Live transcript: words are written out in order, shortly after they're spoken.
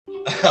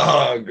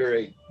Oh,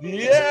 great.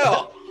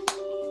 Yeah.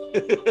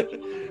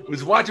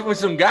 Was watching with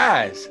some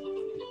guys.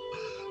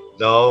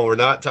 No, we're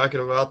not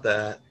talking about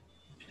that.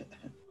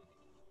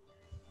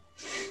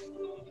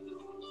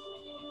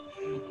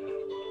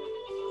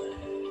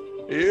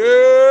 Yeah,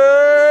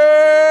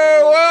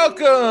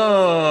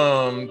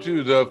 welcome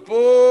to the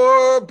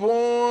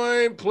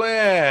 4-point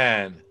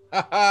plan.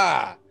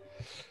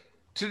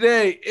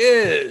 Today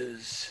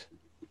is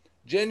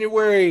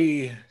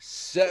January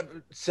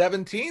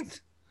 17th,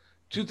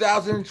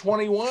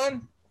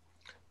 2021.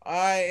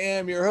 I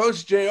am your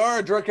host, JR,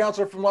 a drug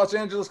counselor from Los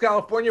Angeles,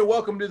 California.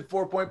 Welcome to the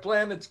 4-point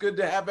plan. It's good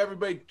to have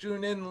everybody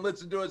tune in and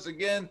listen to us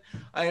again.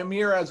 I am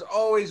here, as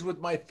always, with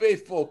my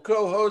faithful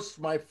co-hosts,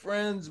 my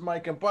friends, my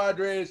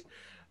compadres.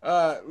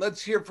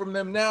 Let's hear from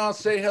them now.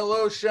 Say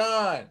hello,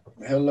 Sean.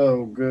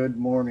 Hello, good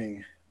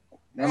morning.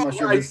 I'm All not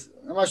sure if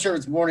right.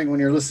 it's morning when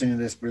you're listening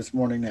to this, but it's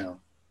morning now.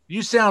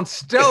 You sound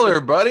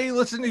stellar, buddy.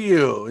 Listen to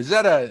you. Is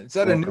that a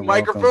new Welcome.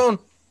 microphone?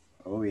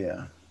 Oh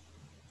yeah.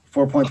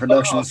 4-point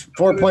Productions.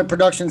 4-point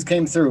Productions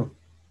came through.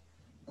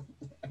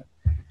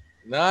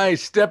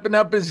 Nice, stepping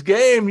up his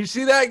game. You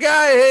see that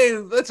guy? Hey,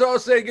 let's all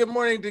say good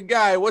morning to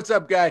Guy. What's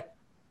up, Guy?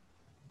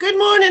 Good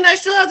morning. I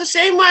still have the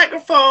same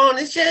microphone.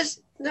 It's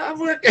just not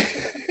working.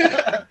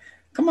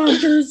 Come on,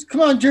 Jersey.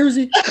 Come on,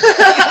 Jersey.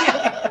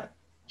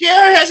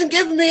 Jared hasn't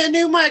given me a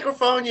new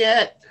microphone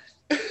yet.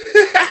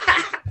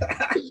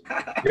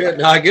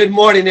 Good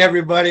morning,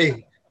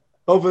 everybody.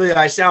 Hopefully,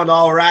 I sound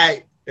all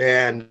right.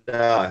 And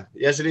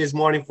yes, it is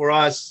morning for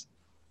us.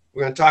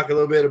 We're going to talk a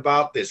little bit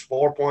about this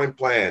 4-point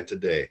plan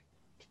today.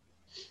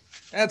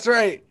 That's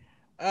right.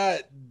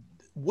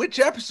 Which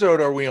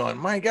episode are we on?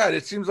 My God,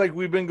 it seems like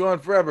we've been going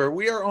forever.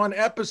 We are on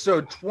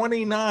episode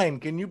 29.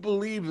 Can you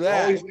believe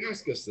that? Always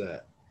ask us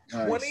that.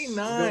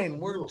 29.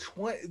 We're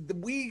 20.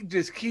 We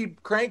just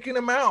keep cranking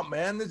them out,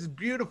 man. This is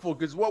beautiful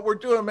because what we're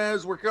doing, man,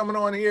 is we're coming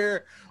on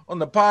here on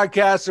the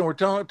podcast and we're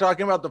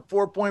talking about the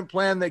 4-point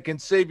plan that can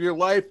save your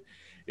life.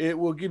 It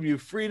will give you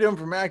freedom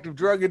from active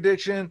drug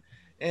addiction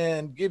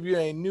and give you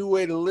a new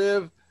way to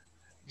live.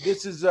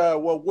 This is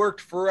what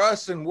worked for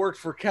us and worked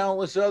for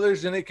countless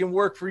others, and it can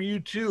work for you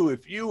too.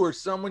 If you or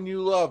someone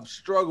you love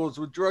struggles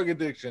with drug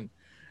addiction,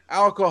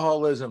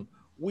 alcoholism,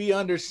 we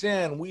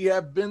understand. We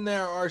have been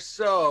there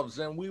ourselves,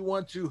 and we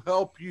want to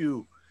help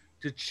you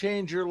to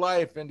change your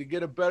life and to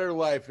get a better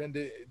life and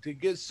to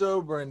get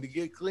sober and to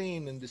get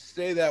clean and to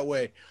stay that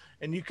way.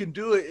 And you can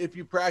do it if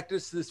you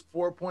practice this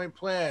 4-point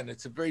plan.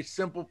 It's a very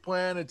simple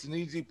plan. It's an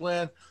easy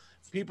plan.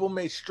 People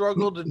may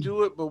struggle to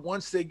do it, but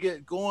once they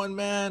get going,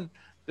 man,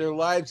 their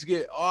lives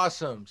get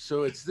awesome.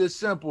 So it's this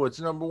simple. It's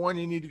number one,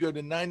 you need to go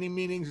to 90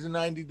 meetings in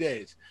 90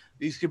 days.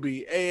 These could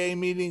be AA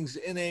meetings,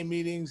 NA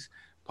meetings,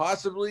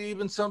 possibly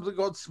even something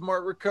called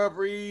Smart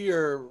Recovery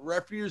or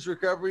Refuse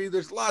Recovery.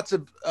 There's lots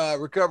of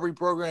recovery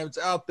programs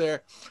out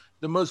there.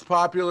 The most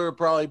popular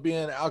probably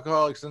being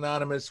Alcoholics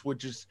Anonymous,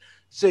 which has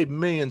saved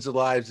millions of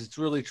lives. It's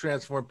really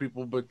transformed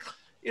people. But,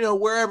 you know,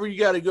 wherever you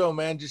got to go,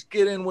 man, just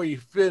get in where you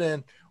fit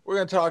in. We're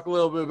going to talk a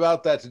little bit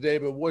about that today.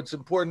 But what's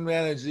important,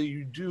 man, is that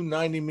you do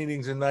 90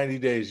 meetings in 90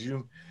 days.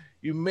 You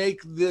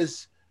make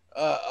this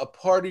a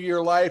part of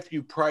your life.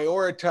 You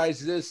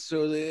prioritize this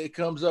so that it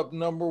comes up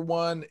number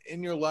one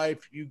in your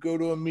life. You go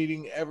to a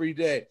meeting every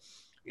day.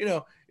 You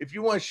know, if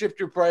you want to shift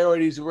your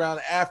priorities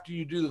around after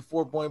you do the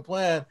 4-point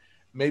plan,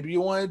 maybe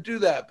you want to do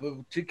that.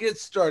 But to get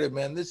started,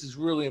 man, this is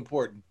really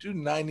important. Do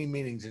 90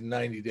 meetings in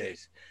 90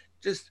 days.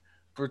 Just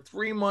for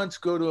 3 months,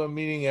 go to a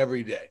meeting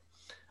every day.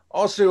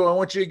 Also, I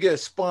want you to get a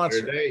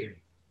sponsor.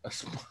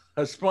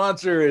 A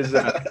sponsor is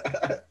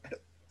a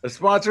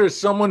sponsor is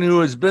someone who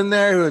has been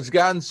there, who has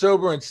gotten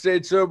sober and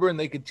stayed sober, and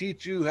they can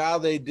teach you how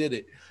they did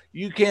it.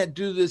 You can't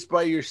do this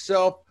by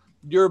yourself.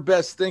 Your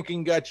best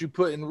thinking got you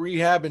put in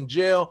rehab and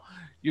jail.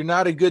 You're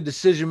not a good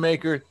decision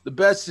maker. The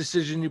best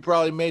decision you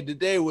probably made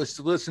today was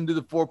to listen to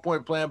the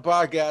 4-point plan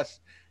podcast.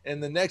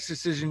 And the next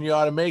decision you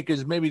ought to make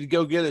is maybe to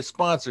go get a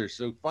sponsor.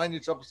 So find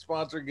yourself a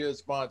sponsor, get a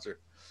sponsor.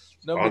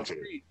 Number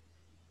three,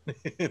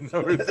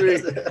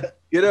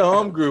 get a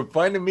home group.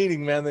 Find a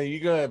meeting, man, that you're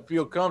going to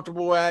feel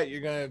comfortable at.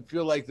 You're going to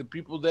feel like the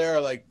people there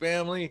are like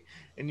family,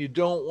 and you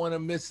don't want to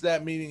miss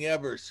that meeting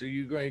ever. So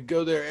you're going to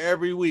go there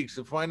every week.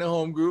 So find a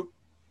home group.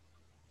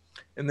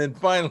 And then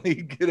finally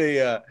get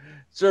a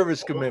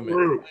service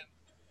commitment.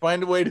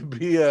 Find a way to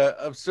be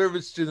of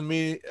service to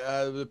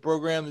the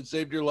program that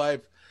saved your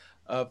life.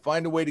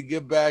 Find a way to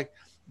give back.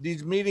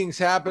 These meetings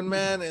happen,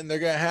 man, and they're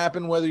going to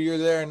happen whether you're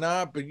there or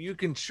not, but you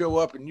can show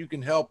up and you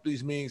can help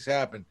these meetings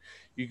happen.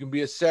 You can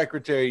be a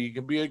secretary, you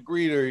can be a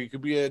greeter, you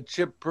can be a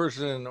chip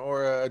person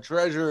or a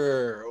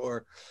treasurer,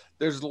 or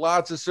there's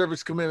lots of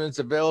service commitments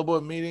available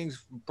at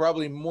meetings,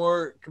 probably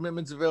more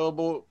commitments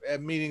available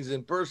at meetings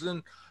in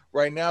person.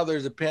 Right now,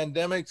 there's a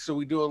pandemic, so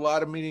we do a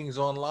lot of meetings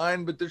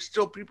online, but there's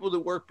still people that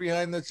work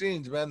behind the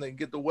scenes, man, that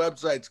get the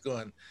websites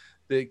going,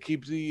 that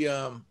keep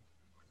the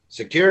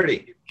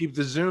keep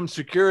the Zoom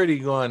security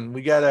going.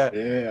 We got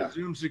a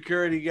Zoom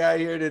security guy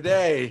here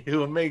today who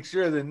will make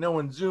sure that no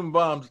one Zoom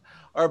bombs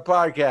our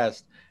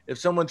podcast. If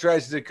someone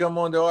tries to come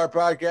onto our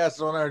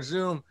podcast on our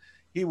Zoom,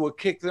 he will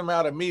kick them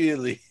out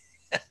immediately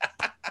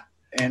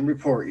And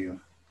report you.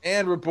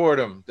 and report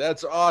them.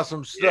 That's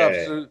awesome stuff.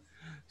 Yeah.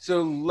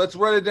 So let's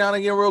run it down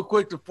again real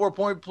quick. The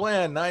 4-point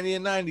plan, 90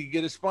 and 90.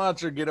 Get a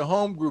sponsor, get a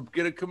home group,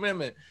 get a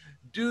commitment.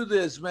 Do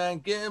this, man.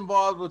 Get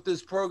involved with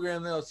this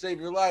program. That'll save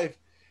your life.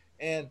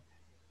 And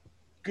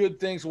good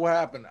things will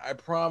happen. I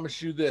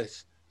promise you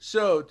this.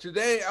 So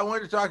today I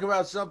wanted to talk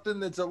about something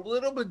that's a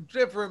little bit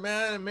different,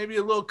 man, and maybe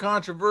a little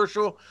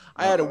controversial.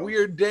 I had a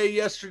weird day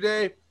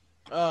yesterday,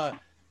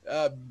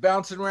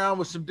 bouncing around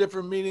with some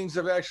different meetings.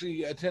 I've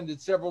actually attended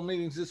several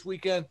meetings this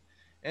weekend,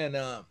 and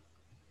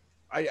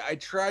I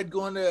tried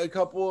going to a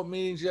couple of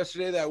meetings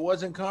yesterday that I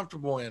wasn't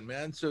comfortable in,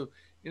 man. So,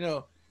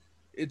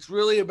 it's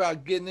really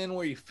about getting in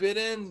where you fit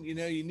in. You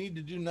need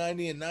to do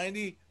 90 and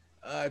 90.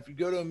 If you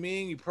go to a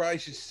meeting, you probably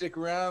should stick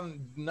around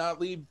and not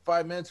leave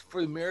 5 minutes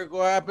before the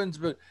miracle happens.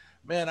 But,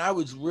 man, I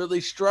was really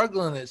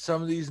struggling at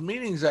some of these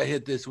meetings I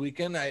hit this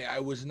weekend.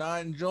 I was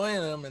not enjoying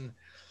them.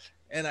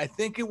 And I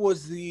think it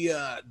was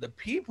the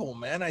people,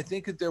 man. I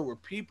think that there were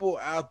people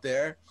out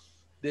there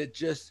that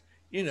just,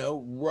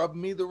 rubbed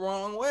me the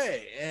wrong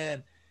way.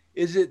 And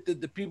is it that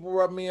the people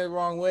rub me the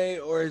wrong way,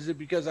 or is it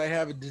because I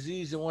have a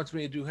disease that wants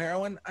me to do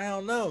heroin? I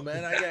don't know,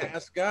 man. I got to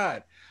ask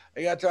God.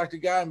 I got to talk to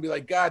God and be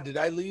like, God, did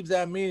I leave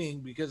that meeting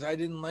because I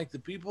didn't like the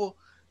people?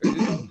 Or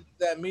did I leave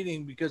that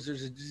meeting because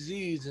there's a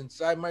disease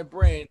inside my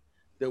brain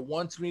that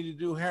wants me to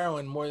do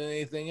heroin more than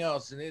anything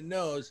else? And it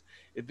knows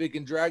if it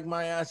can drag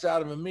my ass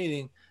out of a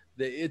meeting,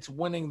 that it's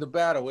winning the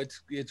battle.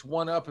 It's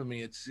one-upping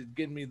me. It's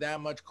getting me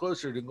that much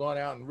closer to going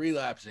out and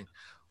relapsing.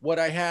 What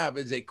I have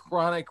is a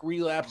chronic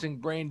relapsing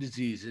brain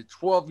disease. At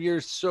 12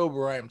 years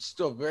sober, I am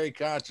still very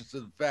conscious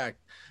of the fact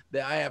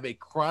that I have a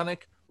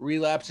chronic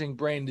relapsing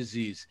brain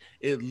disease.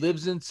 It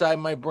lives inside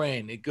my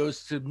brain. It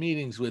goes to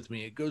meetings with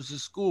me. It goes to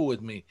school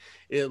with me.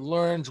 It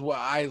learns what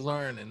I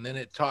learn, and then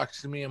it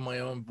talks to me in my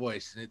own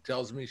voice, and it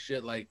tells me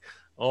shit like,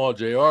 oh,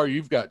 JR,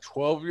 you've got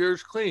 12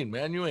 years clean,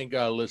 man. You ain't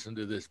got to listen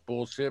to this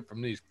bullshit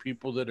from these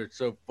people that are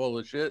so full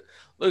of shit.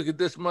 Look at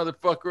this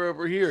motherfucker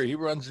over here. He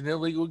runs an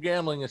illegal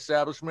gambling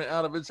establishment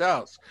out of his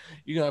house.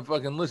 You going to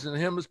fucking listen to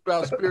him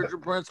about spiritual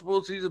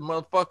principles? He's a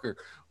motherfucker.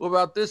 What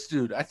about this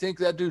dude? I think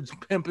that dude's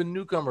pimping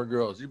newcomer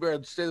girls. You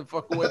better stay the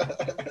fuck away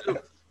from him too.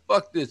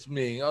 Fuck this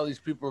meeting. All these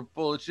people are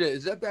full of shit.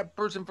 Is that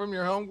person from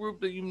your home group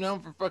that you've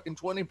known for fucking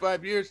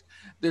 25 years?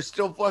 They're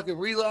still fucking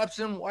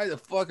relapsing? Why the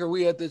fuck are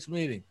we at this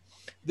meeting?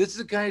 This is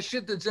the kind of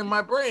shit that's in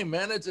my brain,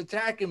 man. It's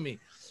attacking me.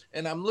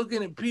 And I'm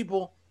looking at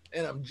people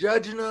and I'm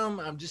judging them.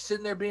 I'm just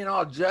sitting there being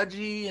all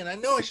judgy. And I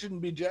know I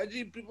shouldn't be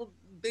judgy. People,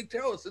 they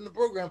tell us in the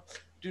program,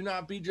 do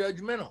not be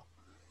judgmental.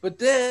 But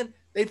then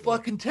they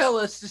fucking tell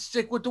us to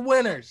stick with the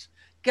winners.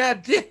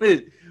 God damn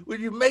it. Will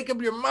you make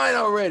up your mind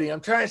already?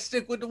 I'm trying to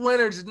stick with the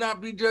winners and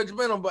not be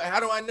judgmental. But how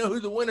do I know who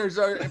the winners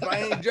are if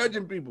I ain't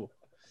judging people?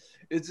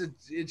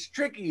 It's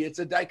tricky. It's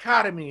a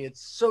dichotomy.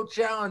 It's so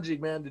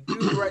challenging, man, to do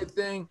the right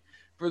thing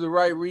for the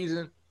right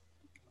reason.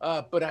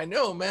 But I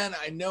know, man,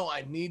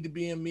 I need to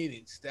be in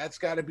meetings. That's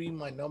got to be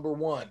my number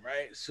one,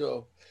 right?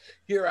 So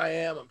here I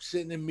am. I'm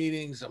sitting in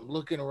meetings. I'm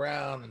looking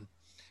around.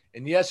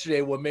 And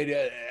yesterday, what made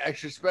it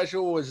extra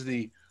special was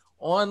the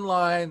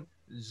online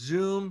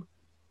Zoom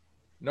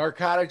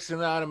Narcotics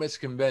Anonymous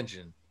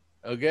convention.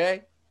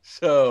 Okay?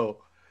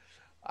 So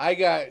I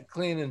got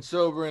clean and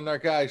sober in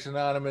Narcotics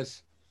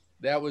Anonymous.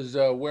 That was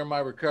where my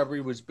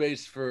recovery was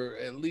based for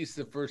at least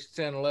the first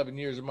 10, 11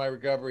 years of my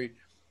recovery.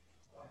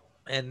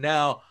 And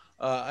now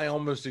I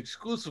almost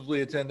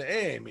exclusively attend the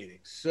AA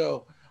meetings.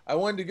 So I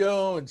wanted to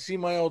go and see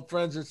my old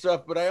friends and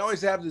stuff, but I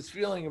always have this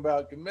feeling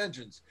about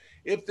conventions.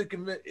 If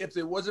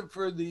it wasn't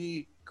for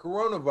the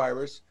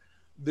coronavirus,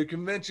 the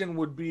convention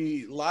would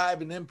be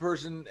live and in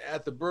person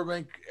at the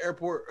Burbank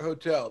Airport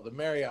Hotel, the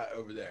Marriott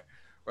over there,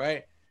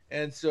 right?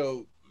 And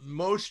so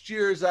most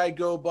years I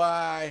go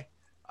by,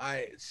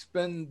 I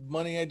spend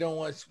money I don't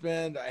want to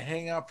spend. I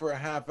hang out for a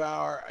half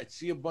hour. I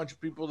see a bunch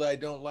of people that I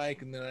don't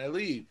like, and then I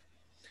leave.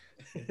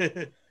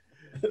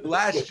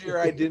 Last year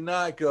I did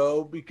not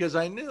go because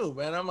I knew,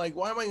 man. I'm like,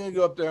 why am I going to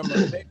go up there? I'm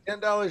going to pay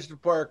 $10 to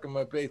park. I'm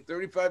going to pay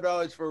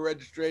 $35 for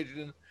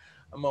registration.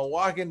 I'm going to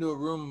walk into a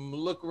room, I'm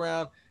gonna look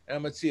around, and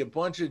I'm going to see a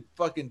bunch of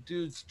fucking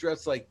dudes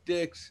dressed like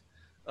dicks.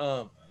 They're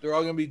all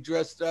going to be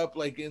dressed up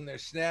like in their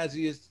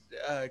snazziest,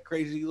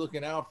 crazy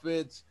looking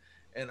outfits,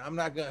 and I'm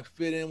not going to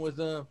fit in with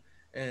them.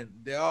 And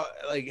they all,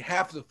 like,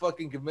 half the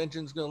fucking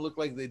convention's going to look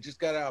like they just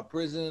got out of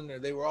prison or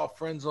they were all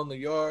friends on the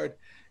yard.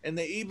 And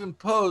they even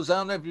pose. I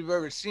don't know if you've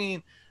ever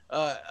seen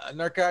a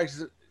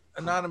Narcotics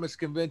Anonymous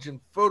convention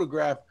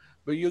photograph,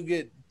 but you'll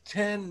get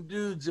 10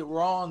 dudes that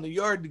were all in the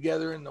yard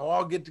together, and they'll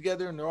all get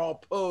together and they're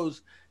all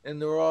pose,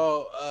 and they're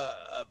all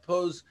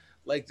pose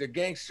like they're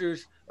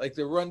gangsters, like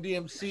they're Run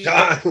DMC.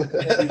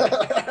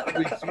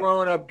 They'll be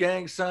throwing up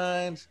gang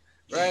signs,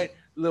 right?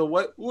 Little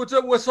what's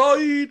up,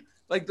 Wasaid?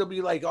 Like they'll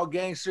be like all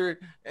gangster,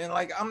 and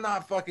like I'm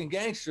not fucking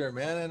gangster,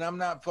 man, and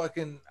I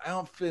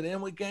don't fit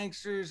in with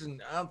gangsters,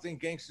 and I don't think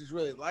gangsters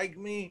really like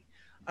me.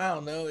 I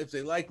don't know if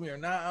they like me or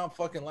not. I don't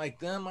fucking like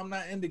them. I'm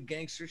not into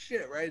gangster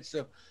shit, right?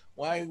 So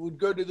when I would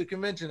go to the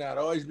convention, I'd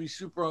always be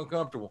super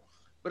uncomfortable.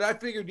 But I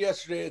figured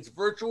yesterday it's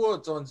virtual,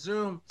 it's on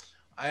Zoom.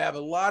 I have a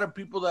lot of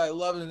people that I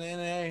love in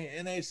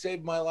NA. NA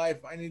saved my life.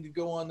 I need to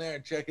go on there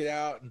and check it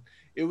out. And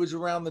it was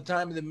around the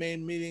time of the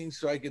main meeting,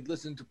 so I could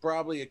listen to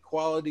probably a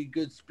quality,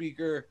 good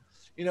speaker.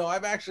 You know,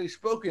 I've actually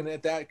spoken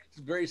at that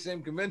very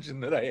same convention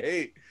that I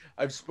hate.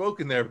 I've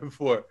spoken there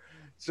before.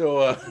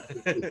 So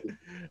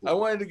I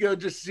wanted to go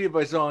just to see if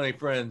I saw any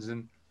friends.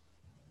 And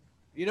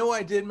you know what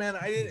I did, man?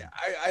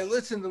 I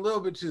listened a little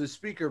bit to the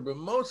speaker, but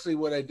mostly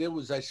what I did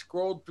was I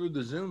scrolled through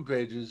the Zoom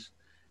pages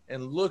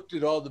and looked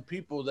at all the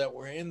people that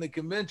were in the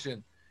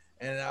convention.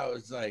 And I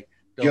was like,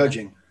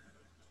 Judging,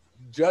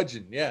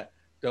 yeah.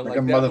 Don't like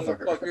like a that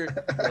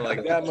motherfucker. Don't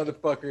like that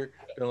motherfucker.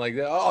 Don't like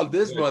that. Oh,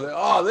 this mother.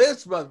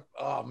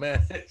 Oh,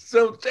 man. It's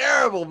so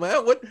terrible,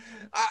 man. What?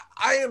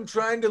 I am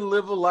trying to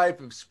live a life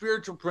of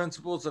spiritual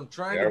principles. I'm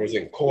trying to was be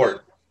in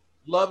court.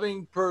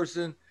 loving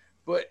person.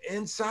 But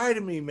inside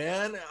of me,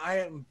 man,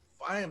 I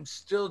am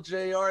still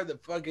JR,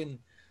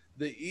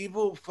 the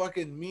evil,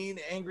 fucking mean,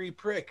 angry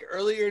prick.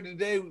 Earlier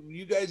today,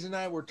 you guys and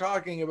I were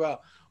talking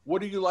about,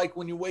 what do you like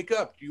when you wake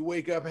up? Do you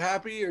wake up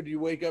happy or do you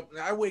wake up?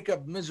 I wake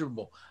up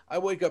miserable. I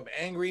wake up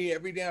angry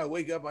every day. I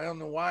wake up, I don't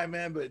know why,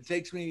 man, but it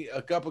takes me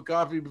a cup of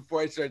coffee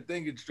before I start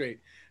thinking straight.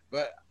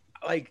 But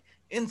like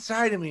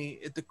inside of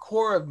me, at the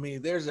core of me,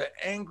 there's an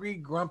angry,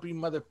 grumpy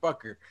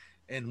motherfucker.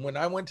 And when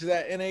I went to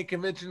that NA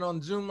convention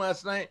on Zoom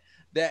last night,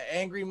 that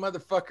angry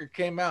motherfucker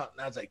came out.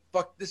 And I was like,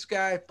 fuck this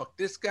guy, fuck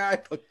this guy,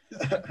 fuck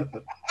this guy.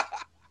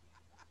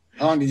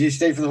 How long did you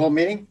stay for the whole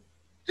meeting?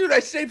 Dude, I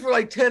stayed for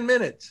like 10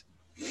 minutes.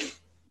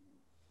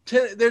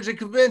 There's a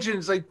convention,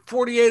 it's like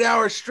 48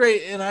 hours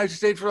straight, and I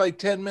stayed for like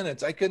 10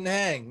 minutes. I couldn't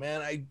hang,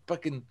 man. I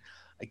couldn't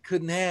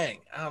hang.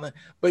 I don't know.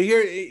 But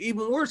here,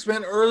 even worse,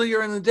 man,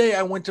 earlier in the day,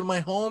 I went to my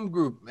home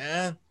group,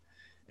 man.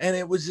 And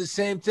it was the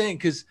same thing,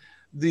 because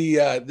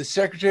the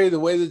secretary, the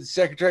way that the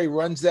secretary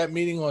runs that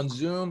meeting on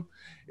Zoom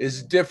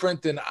is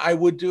different than I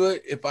would do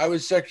it. If I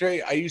was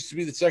secretary, I used to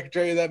be the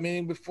secretary of that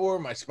meeting before.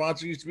 My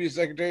sponsor used to be a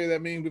secretary of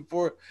that meeting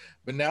before.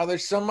 But now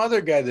there's some other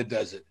guy that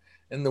does it.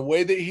 And the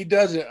way that he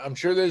does it, I'm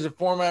sure there's a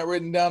format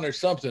written down or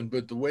something,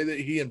 but the way that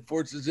he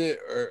enforces it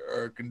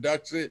or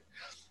conducts it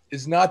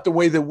is not the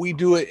way that we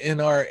do it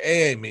in our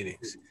AA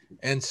meetings.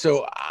 And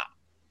so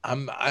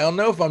I don't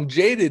know if I'm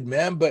jaded,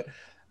 man, but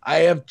I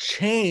have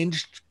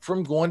changed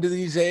from going to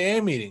these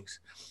AA meetings.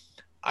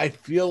 I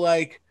feel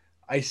like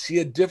I see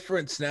a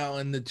difference now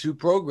in the two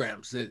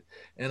programs, and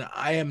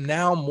I am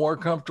now more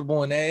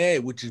comfortable in AA,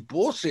 which is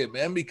bullshit,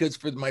 man, because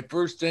for my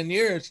first 10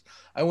 years,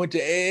 I went to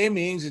AA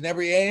meetings, and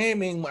every AA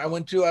meeting I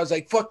went to, I was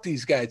like, fuck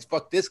these guys,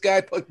 fuck this guy,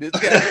 fuck this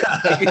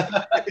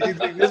guy.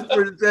 Anything this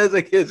person says,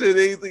 I can't say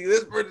anything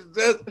this person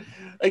says.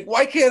 Like,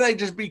 why can't I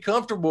just be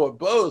comfortable with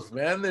both,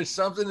 man? There's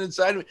something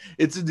inside of me.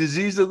 It's a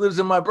disease that lives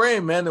in my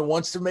brain, man, that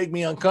wants to make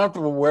me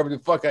uncomfortable wherever the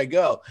fuck I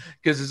go.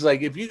 Because it's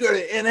like, if you go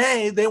to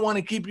NA, they want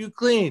to keep you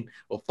clean.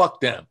 Well,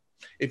 fuck them.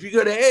 If you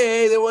go to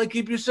AA, they want to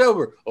keep you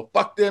sober. Well,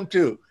 fuck them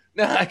too.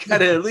 Now I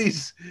gotta at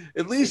least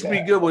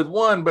be good with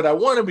one, but I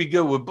want to be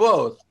good with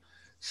both.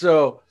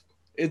 So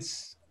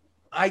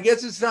I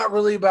guess it's not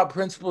really about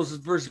principles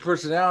versus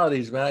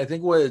personalities, man. I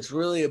think what it's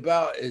really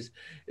about is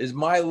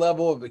my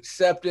level of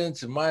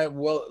acceptance and my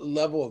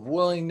level of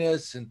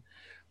willingness, and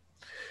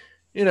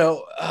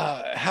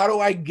how do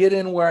I get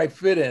in where I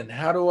fit in?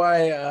 How do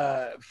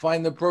I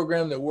find the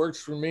program that works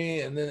for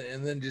me, and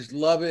then just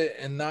love it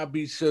and not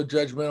be so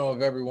judgmental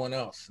of everyone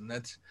else? And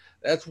that's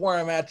where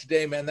I'm at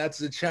today, man. That's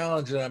the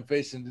challenge that I'm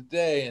facing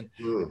today. And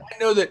I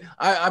know that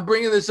I'm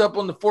bringing this up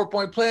on the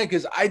 4-point plan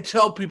because I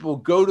tell people,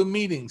 go to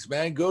meetings,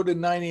 man, go to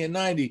 90 and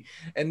 90.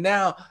 And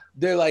now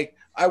they're like,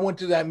 I went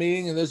to that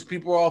meeting and those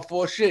people are all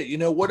full of shit. You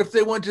know, what if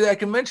they went to that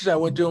convention I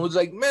went to and was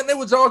like, man, it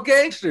was all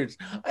gangsters.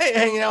 I ain't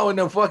hanging out with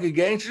no fucking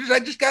gangsters.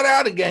 I just got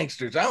out of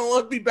gangsters. I don't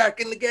want to be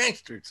back in the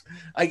gangsters.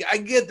 I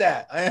get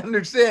that. I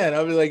understand.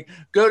 I'll be like,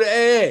 go to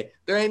AA.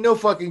 There ain't no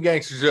fucking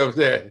gangsters over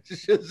there.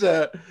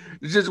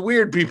 It's just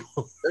weird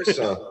people. There's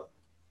some.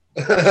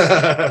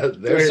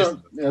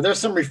 There's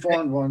some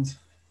reformed ones.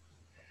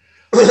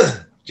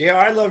 JR,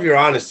 I love your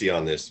honesty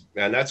on this,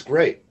 man. That's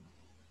great.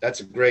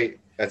 That's a great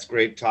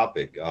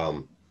topic.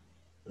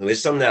 And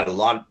it's something that a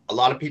lot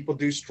of people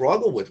do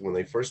struggle with when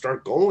they first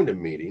start going to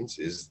meetings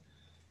is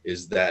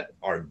that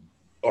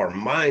our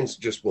minds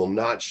just will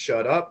not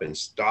shut up and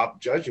stop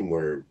judging.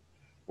 We're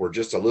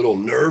just a little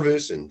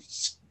nervous and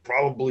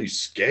probably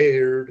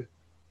scared,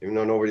 even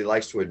though nobody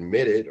likes to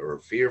admit it, or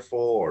fearful,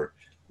 or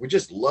we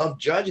just love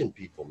judging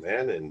people,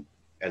 man.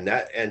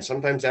 And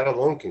sometimes that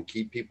alone can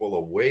keep people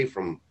away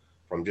from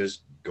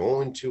just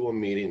going to a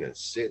meeting and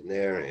sitting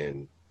there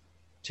and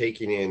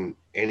taking in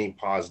any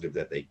positive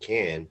that they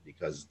can,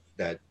 because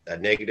that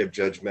negative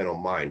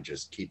judgmental mind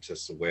just keeps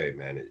us away,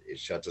 man. It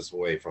shuts us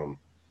away from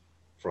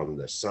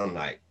the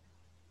sunlight,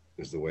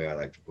 is the way I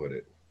like to put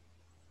it.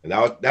 And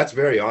that's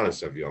very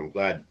honest of you. I'm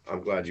glad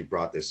you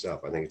brought this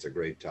up. I think it's a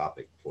great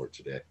topic for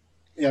today.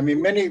 Yeah, I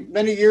mean,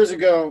 many years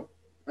ago,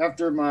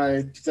 after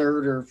my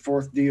third or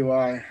fourth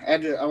DUI,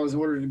 I was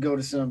ordered to go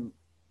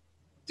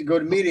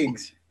to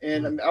meetings,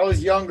 and I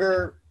was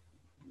younger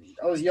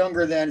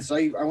then, so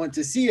I went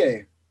to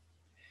CA.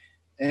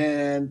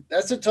 And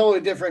that's a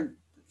totally different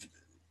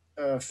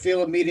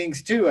feel of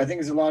meetings too. I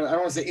think there's a lot of, I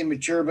don't want to say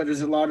immature, but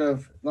there's a lot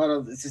of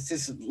it's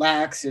just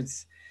lax.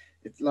 It's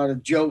a lot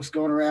of jokes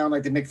going around,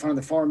 like they make fun of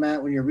the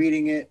format when you're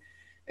reading it.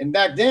 And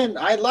back then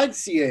I liked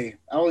CA.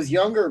 I was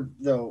younger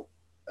though.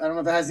 I don't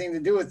know if it has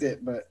anything to do with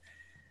it, but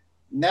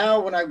now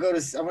when I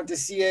went to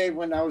CA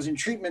when I was in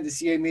treatment, the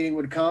CA meeting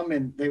would come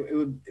and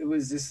it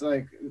was just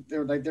like,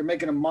 they're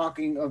making a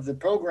mocking of the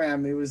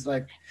program. It was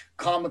like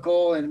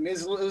comical and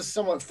it was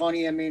somewhat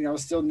funny. I mean, I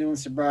was still new in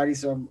sobriety,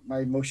 so my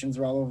emotions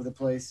were all over the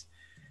place.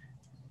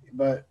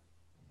 But,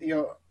 you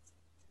know,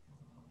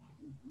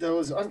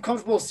 those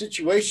uncomfortable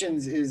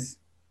situations is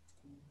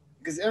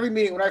because every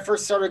meeting, when I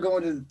first started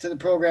going to the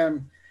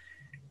program,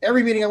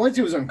 every meeting I went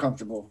to was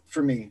uncomfortable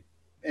for me.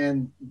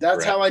 And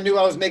that's how I knew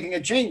I was making a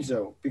change,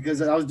 though,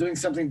 because I was doing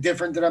something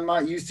different that I'm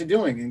not used to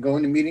doing. And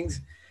going to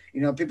meetings,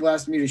 you know, people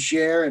asked me to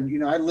share. And, you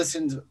know, I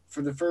listened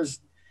for the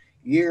first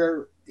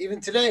year.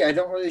 Even today, I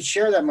don't really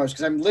share that much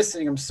because I'm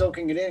listening. I'm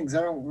soaking it in because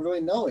I don't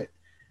really know it.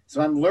 So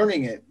I'm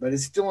learning it, but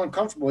it's still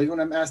uncomfortable. Even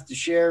when I'm asked to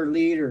share,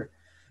 lead, or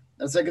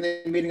that's like in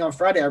the meeting on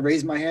Friday, I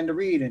raised my hand to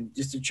read and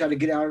just to try to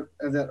get out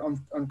of that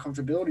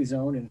uncomfortability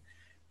zone and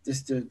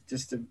just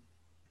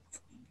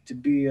to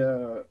be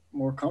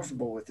more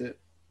comfortable with it.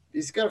 You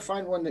just got to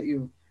find one that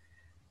you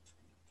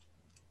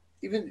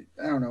even,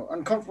 I don't know,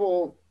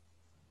 uncomfortable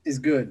is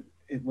good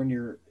when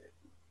you're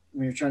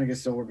trying to get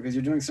sober because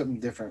you're doing something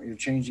different. You're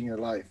changing your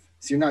life.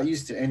 So you're not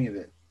used to any of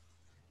it.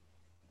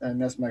 And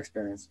that's my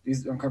experience.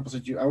 These uncomfortable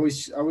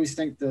situations, I always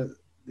thank the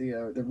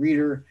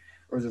reader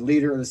or the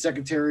leader or the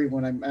secretary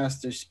when I'm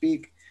asked to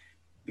speak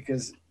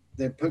because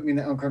they put me in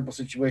an uncomfortable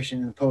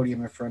situation in the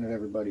podium in front of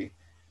everybody.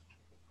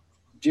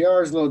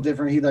 JR is a little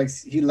different. He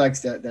likes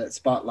that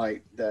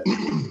spotlight,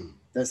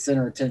 that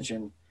center of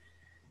attention.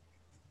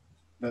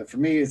 But for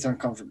me, it's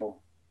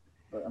uncomfortable.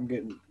 But I'm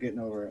getting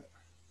over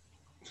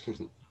it.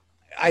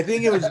 I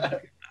think it was.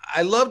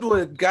 I loved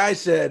what Guy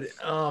said.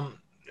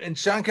 And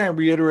Sean kind of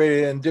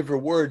reiterated it in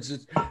different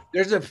words.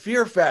 There's a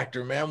fear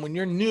factor, man. When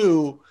you're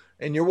new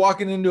and you're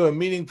walking into a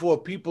meeting full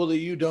of people that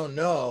you don't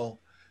know,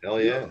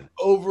 hell yeah,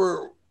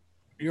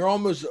 you're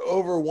almost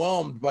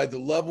overwhelmed by the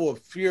level of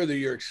fear that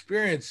you're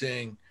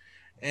experiencing.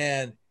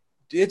 And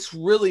it's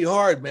really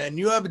hard, man.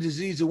 You have a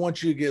disease that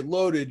wants you to get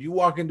loaded. You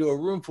walk into a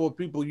room full of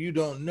people you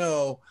don't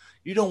know.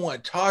 You don't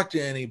want to talk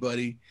to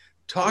anybody.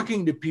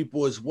 Talking to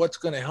people is what's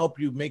going to help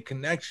you make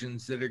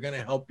connections that are going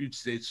to help you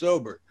stay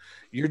sober.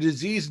 Your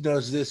disease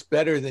knows this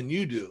better than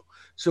you do.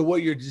 So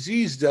what your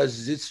disease does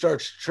is it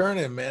starts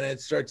churning, man.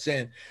 It starts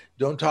saying,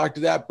 don't talk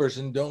to that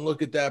person. Don't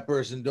look at that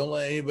person. Don't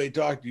let anybody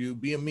talk to you.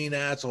 Be a mean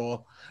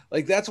asshole.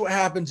 Like that's what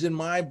happens in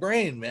my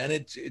brain, man.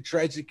 It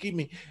tries to keep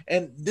me.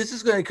 And this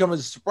is going to come as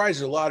a surprise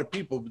to a lot of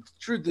people. But the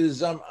truth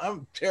is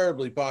I'm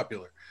terribly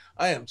popular.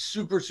 I am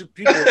super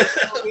people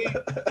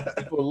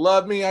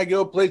love me. I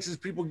go places,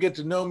 people get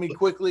to know me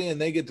quickly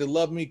and they get to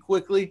love me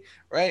quickly,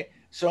 right?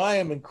 So I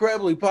am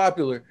incredibly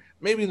popular,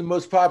 maybe the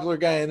most popular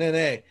guy in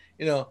NA.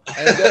 You know,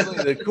 I'm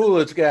definitely the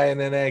coolest guy in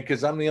NA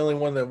because I'm the only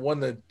one that won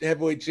the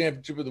heavyweight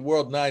championship of the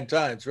world 9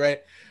 times,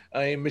 right?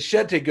 I mean,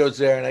 Machete goes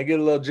there and I get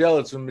a little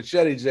jealous when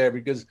Machete's there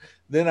because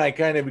then I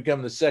kind of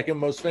become the second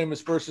most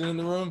famous person in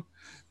the room.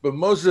 But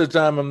most of the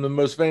time, I'm the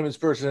most famous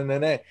person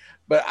in NA.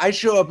 But I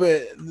show up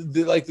at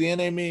the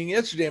NA meeting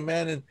yesterday,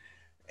 man,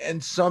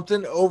 and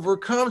something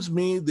overcomes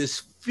me, this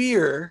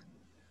fear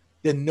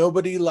that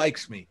nobody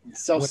likes me.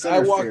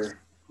 Self-centered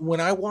fear.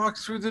 When I walk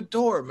through the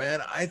door,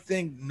 man, I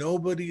think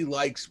nobody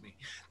likes me.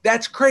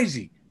 That's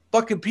crazy.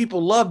 Fucking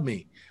people love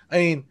me. I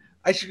mean,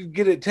 I should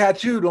get it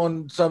tattooed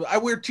on some. I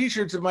wear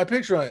T-shirts with my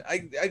picture on it.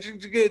 I should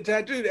get it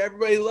tattooed.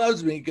 Everybody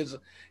loves me because,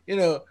 you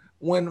know,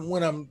 when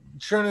I'm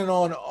churning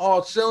on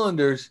all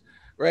cylinders,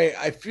 right,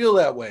 I feel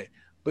that way.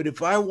 But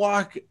if I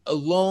walk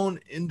alone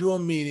into a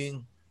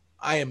meeting,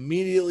 I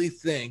immediately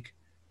think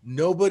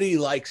nobody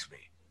likes me.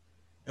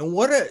 And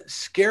what a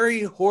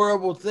scary,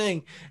 horrible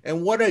thing.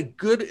 And what a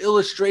good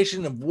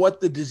illustration of what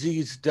the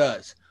disease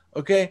does.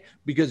 Okay?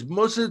 Because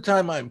most of the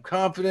time I'm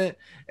confident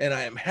and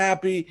I am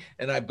happy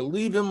and I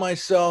believe in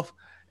myself.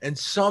 And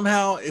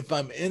somehow if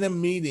I'm in a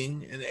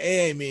meeting, an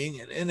AA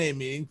meeting, an NA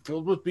meeting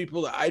filled with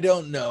people that I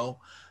don't know,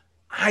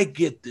 I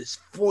get this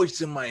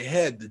voice in my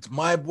head that's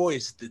my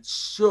voice that's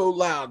so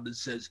loud that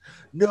says,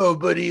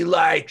 nobody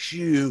likes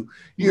you.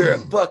 You're a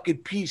fucking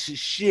piece of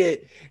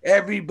shit.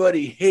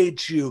 Everybody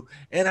hates you.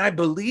 And I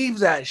believe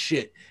that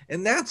shit.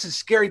 And that's a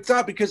scary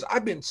thought because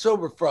I've been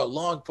sober for a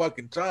long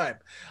fucking time.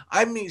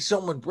 I meet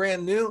someone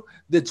brand new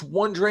that's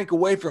one drink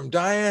away from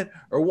dying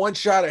or one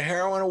shot of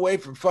heroin away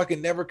from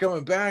fucking never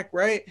coming back,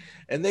 right?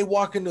 And they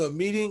walk into a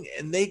meeting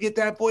and they get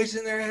that voice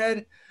in their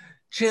head.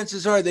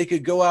 Chances are they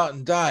could go out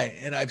and die.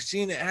 And I've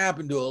seen it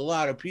happen to a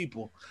lot of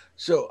people.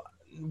 So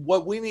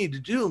what we need to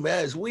do,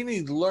 man, is we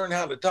need to learn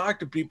how to talk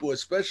to people,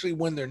 especially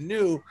when they're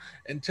new,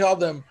 and tell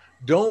them,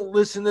 don't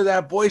listen to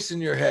that voice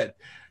in your head.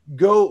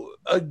 Go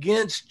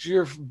against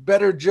your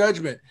better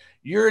judgment.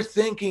 Your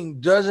thinking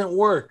doesn't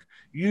work.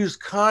 Use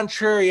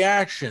contrary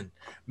action.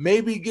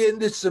 Maybe get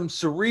into some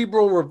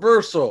cerebral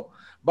reversal.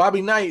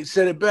 Bobby Knight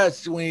said it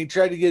best when he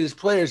tried to get his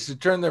players to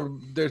turn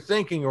their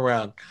thinking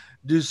around.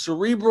 Do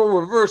cerebral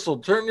reversal,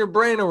 turn your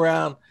brain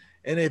around.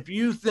 And if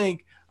you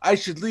think I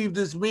should leave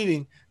this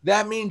meeting,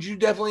 that means you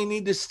definitely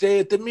need to stay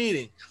at the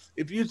meeting.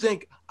 If you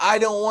think I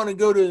don't want to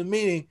go to the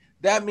meeting,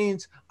 that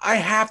means I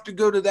have to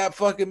go to that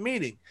fucking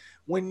meeting.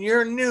 When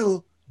you're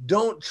new,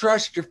 don't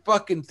trust your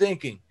fucking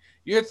thinking.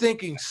 Your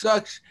thinking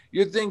sucks.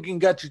 Your thinking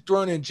got you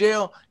thrown in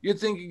jail. Your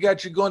thinking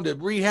got you going to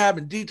rehab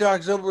and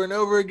detox over and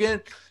over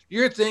again.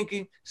 Your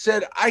thinking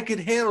said I could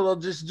handle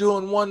just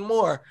doing one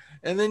more.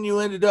 And then you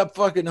ended up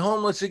fucking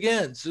homeless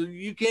again. So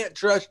you can't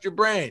trust your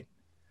brain.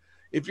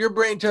 If your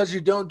brain tells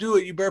you don't do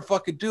it, you better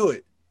fucking do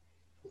it.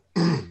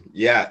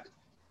 Yeah.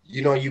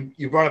 You know,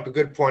 you brought up a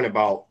good point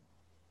about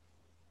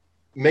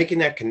making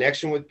that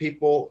connection with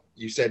people.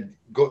 You said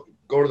go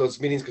to those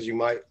meetings because you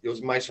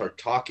might start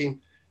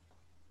talking.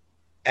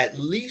 At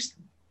least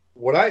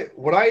what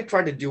I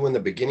tried to do in the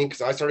beginning,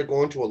 because I started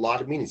going to a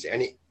lot of meetings,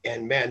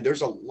 and man,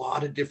 there's a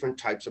lot of different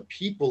types of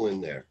people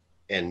in there.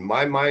 And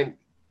my mind,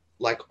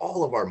 like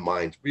all of our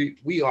minds,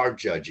 we are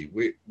judgy.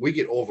 We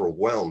get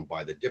overwhelmed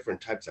by the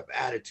different types of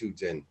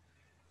attitudes,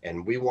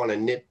 and we want to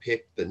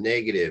nitpick the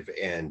negative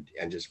and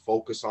just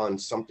focus on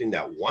something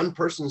that one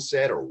person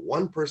said or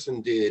one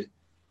person did,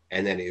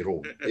 and then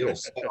it'll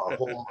set our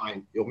whole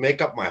mind. You'll make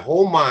up my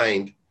whole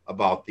mind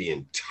about the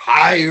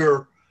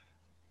entire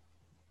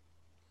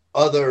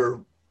other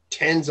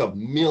tens of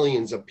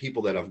millions of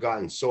people that have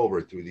gotten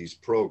sober through these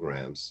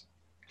programs,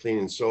 clean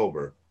and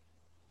sober.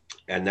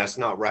 And that's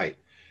not right.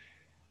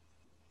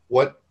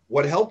 What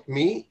helped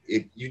me,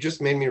 you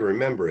just made me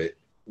remember it,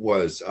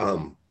 was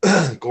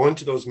going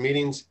to those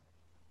meetings.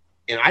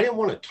 And I didn't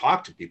want to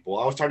talk to people.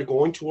 I started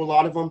going to a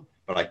lot of them,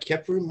 but I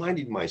kept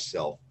reminding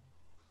myself,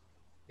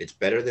 it's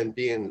better than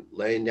being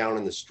laying down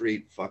in the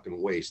street fucking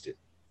wasted.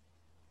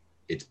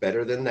 It's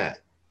better than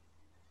that.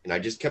 And I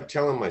just kept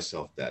telling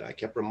myself that. I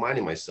kept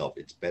reminding myself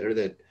it's better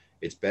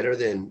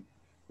than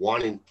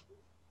wanting,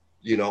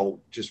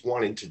 just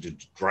wanting to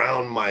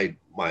drown my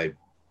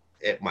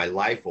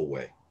life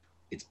away.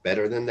 It's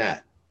better than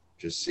that.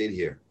 Just sit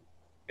here.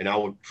 And I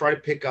would try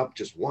to pick up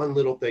just one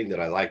little thing that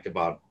I liked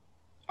about.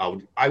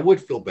 I would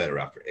feel better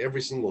after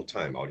every single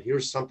time. I would hear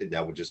something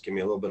that would just give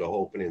me a little bit of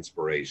hope and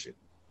inspiration,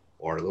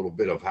 or a little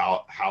bit of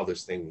how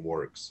this thing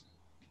works.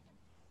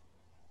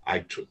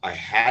 I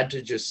had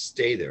to just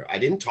stay there. I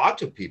didn't talk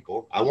to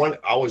people. I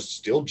was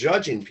still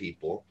judging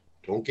people.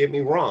 Don't get me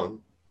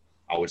wrong.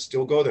 I would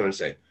still go there and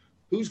say,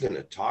 who's going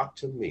to talk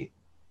to me?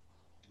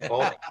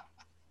 Oh,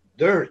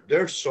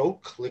 they're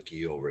so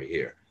cliquey over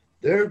here.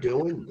 They're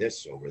doing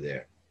this over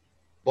there.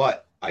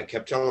 But I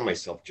kept telling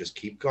myself, just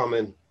keep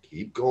coming,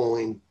 keep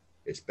going.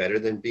 It's better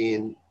than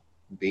being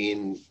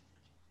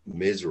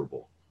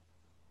miserable.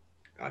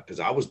 Because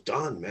I was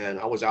done, man.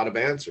 I was out of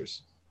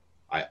answers.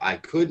 I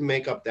could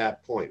make up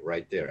that point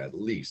right there, at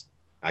least.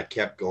 I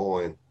kept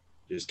going,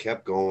 just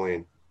kept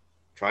going,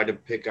 tried to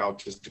pick out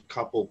just a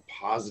couple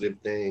positive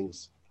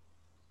things.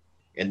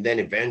 And then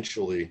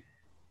eventually,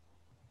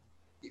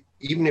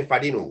 even if I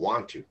didn't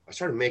want to, I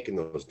started making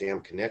those damn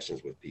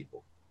connections with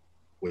people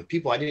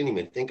I didn't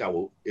even think I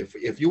will.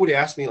 If you would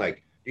ask me,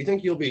 like, do you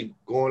think you'll be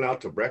going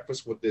out to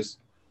breakfast with this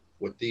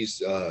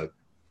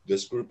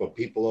group of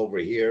people over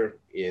here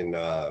in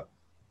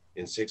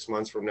 6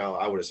 months from now?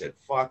 I would have said,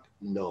 fuck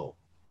no.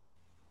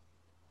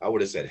 I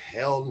would have said,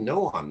 hell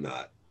no, I'm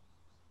not.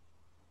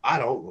 I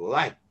don't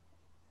like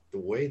the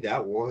way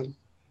that one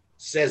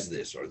says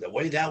this, or the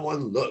way that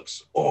one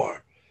looks,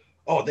 or,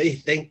 oh, they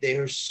think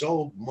they're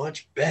so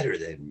much better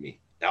than me.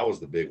 That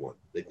was the big one.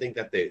 They think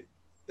that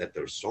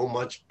they're so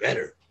much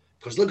better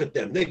because look at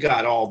them. They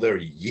got all their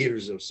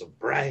years of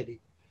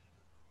sobriety,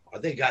 or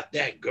they got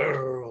that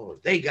girl, or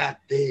they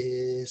got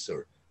this,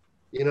 or,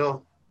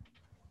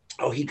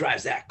 oh, he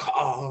drives that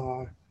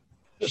car.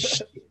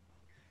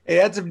 Hey,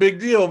 that's a big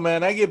deal,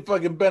 man. I get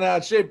fucking bent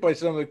out of shape by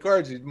some of the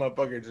cars these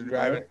motherfuckers are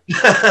driving.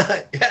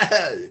 Yeah,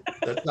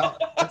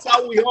 that's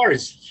how we are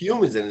as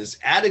humans and as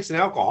addicts and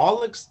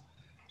alcoholics.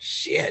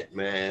 Shit,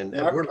 man.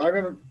 I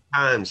remember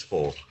times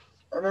full.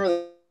 I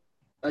remember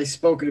I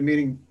spoke at a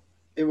meeting.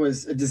 It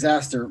was a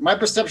disaster. My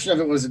perception of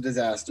it was a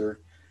disaster.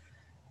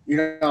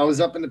 I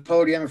was up in the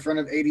podium in front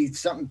of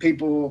 80-something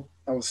people.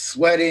 I was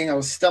sweating. I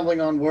was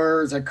stumbling on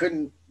words. I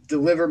couldn't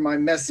deliver my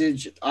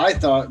message, I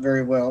thought,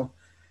 very well.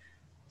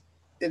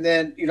 And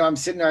then, I'm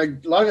sitting there.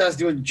 A lot of it has to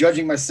do with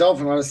judging myself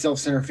and a lot of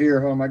self-centered fear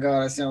of, oh, my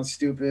God, I sound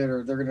stupid,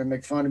 or they're going to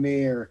make fun of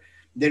me, or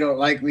they don't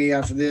like me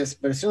after this.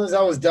 But as soon as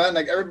I was done,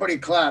 like, everybody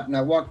clapped, and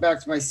I walked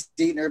back to my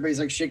seat, and everybody's,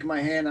 like, shaking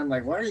my hand. I'm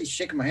like, why are you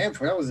shaking my hand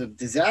for? That was a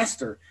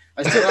disaster.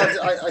 I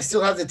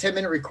still have the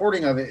 10-minute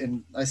recording of it,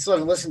 and I still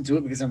haven't listened to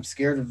it because I'm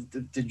scared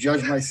to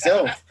judge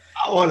myself.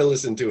 I want to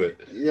listen to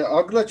it. Yeah,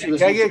 I'll let you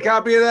listen. Can I get a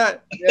copy of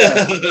that?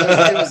 Yeah.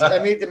 It was,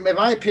 in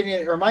my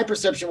opinion, or my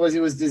perception was it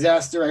was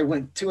disaster. I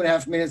went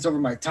 2.5 minutes over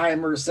my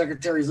timer.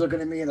 Secretary's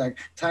looking at me like,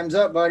 time's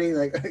up, buddy.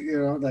 Like,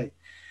 and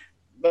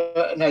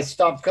I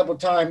stopped a couple of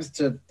times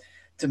to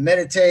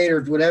meditate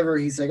or whatever.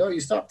 He's like, oh,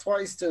 you stopped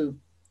twice to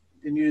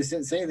you just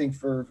didn't say anything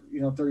for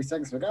 30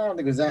 seconds. Like, I don't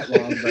think it was that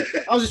long, but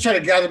I was just trying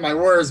to gather my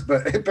words.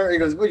 But apparently, he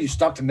goes, "What? You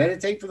stopped to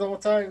meditate for the whole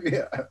time?"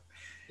 Yeah.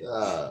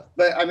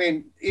 But I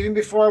mean, even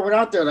before I went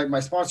out there, like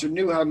my sponsor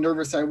knew how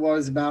nervous I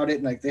was about it,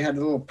 and like they had a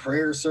little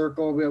prayer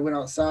circle. We went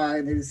outside.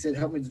 And they just said,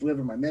 "Help me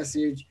deliver my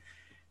message."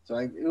 So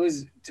it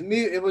was, to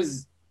me, it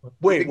was.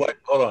 Wait, what?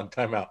 Hold on,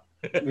 time out.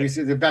 We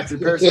see the back to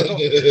the prayer circle.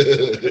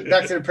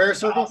 Back to the prayer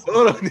circle.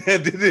 Hold on.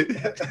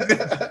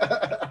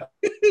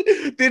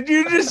 Did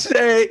you just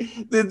say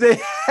that they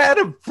had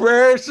a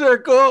prayer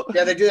circle?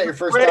 Yeah, they do that your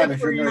first time if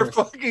for you're your nervous.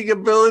 fucking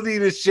ability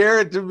to share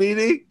at the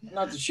meeting.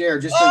 Not to share,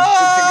 just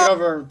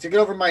to get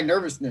over my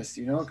nervousness,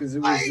 because it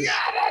was.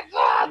 That's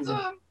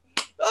awesome.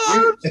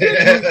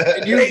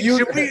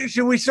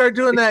 Should we start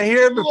doing that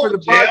here before the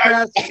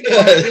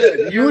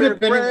podcast? You would have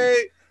been.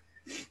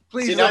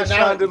 Please let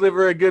Sean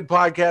deliver a good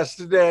podcast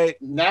today.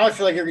 Now I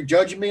feel like you're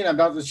judging me, and I'm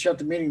about to shut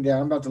the meeting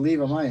down. I'm about to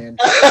leave on my end.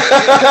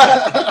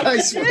 I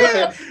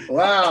swear.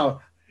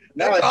 Wow.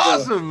 That's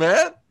awesome,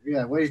 man.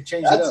 Yeah, way to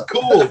change it up. That's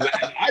cool, man.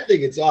 I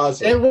think it's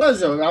awesome. It was,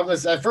 though. At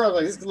first, I was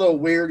like, this is a little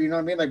weird, you know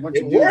what I mean? Like, a bunch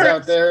of dudes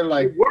out there,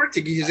 like. It worked.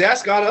 His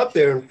ass got up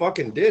there and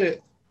fucking did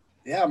it.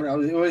 Yeah, but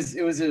it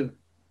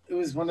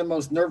was one of the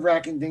most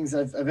nerve-wracking things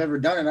I've ever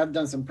done, and I've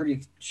done some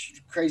pretty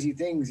crazy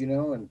things,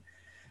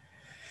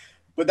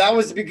 but that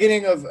was the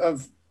beginning of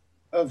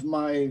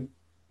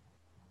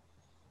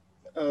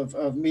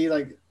me,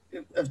 like,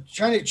 of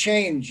trying to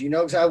change,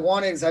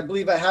 because I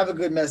believe I have a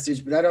good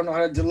message, but I don't know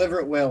how to deliver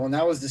it well, and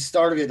that was the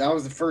start of it. That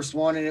was the first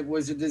one, and it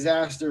was a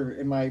disaster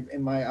in my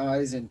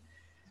eyes, and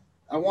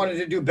I wanted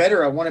to do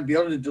better. I want to be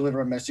able to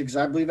deliver a message because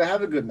I believe I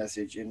have a good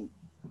message, and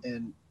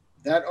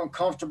that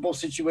uncomfortable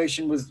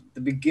situation was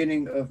the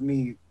beginning of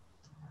me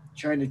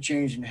trying to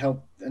change and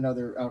help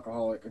another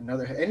alcoholic,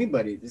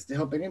 anybody, just to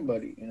help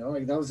anybody,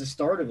 like that was the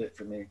start of it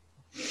for me.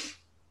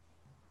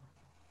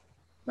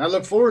 And I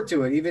look forward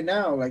to it even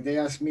now. Like they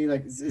ask me,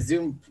 like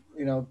Zoom,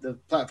 the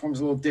platform's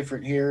a little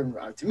different here.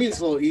 And to me, it's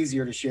a little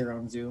easier to share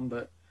on Zoom,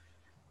 but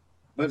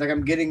like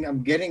I'm getting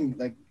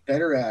like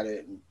better at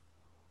it. And,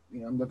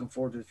 I'm looking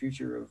forward to the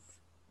future of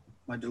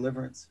my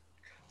deliverance.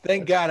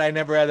 Thank God I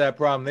never had that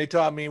problem. They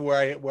taught me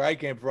where I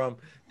came from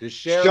to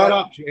share. Shut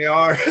up,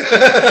 JR.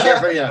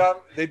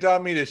 They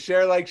taught me to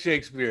share like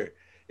Shakespeare.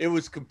 It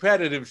was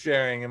competitive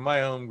sharing in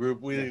my home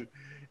group.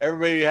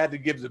 Everybody had to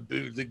give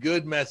the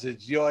good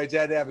message. You always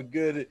had to have a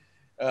good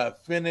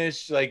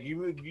finish. Like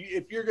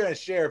if you're going to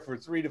share for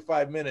 3 to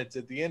 5 minutes,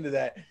 at the end of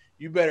that,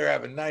 you better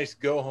have a nice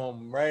go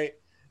home, right?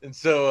 And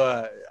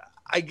so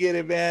I get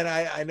it, man.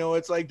 I know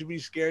it's like to be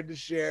scared to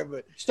share,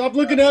 but stop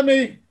looking at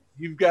me.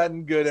 You've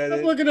gotten good at it.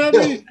 Stop looking at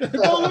me.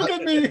 Don't look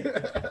at me.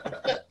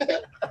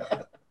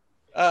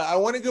 I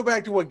want to go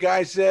back to what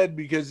Guy said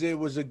because it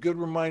was a good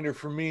reminder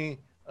for me.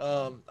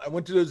 I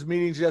went to those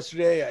meetings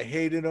yesterday. I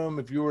hated them.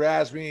 If you were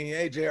asking me,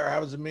 hey, JR,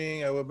 how was the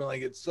meeting? I would have been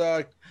like, it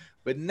sucked.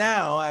 But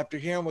now, after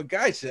hearing what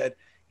Guy said,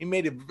 he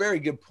made a very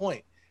good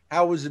point.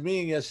 How was the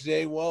meeting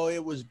yesterday? Well,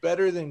 it was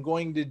better than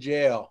going to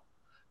jail.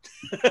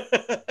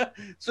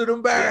 So no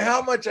matter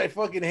how much I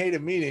fucking hate a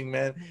meeting,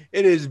 man,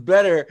 it is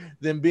better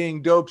than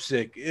being dope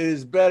sick. It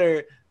is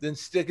better than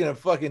sticking a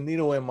fucking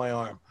needle in my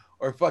arm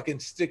or fucking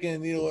sticking a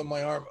needle in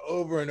my arm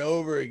over and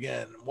over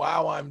again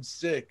while I'm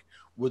sick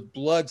with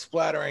blood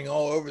splattering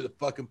all over the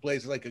fucking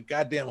place like a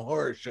goddamn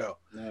horror show.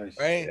 Nice.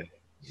 Right?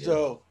 Yeah.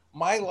 So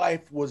my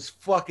life was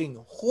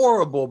fucking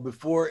horrible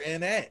before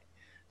NA.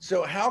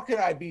 So how could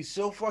I be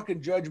so fucking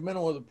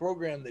judgmental of the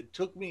program that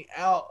took me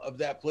out of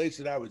that place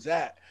that I was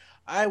at?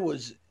 I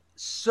was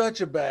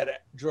such a bad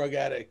drug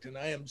addict, and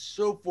I am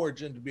so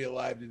fortunate to be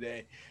alive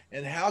today.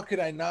 And how could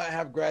I not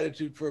have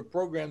gratitude for a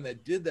program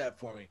that did that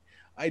for me?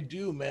 I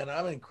do, man.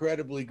 I'm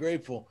incredibly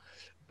grateful.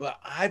 But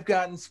I've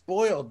gotten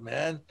spoiled,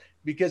 man,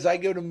 because I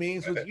go to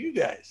meetings with you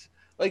guys.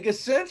 Like,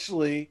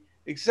 essentially,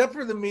 except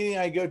for the meeting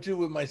I go to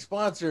with my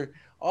sponsor,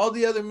 all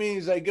the other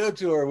meetings I go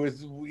to are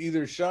with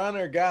either Sean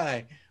or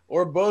Guy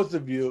or both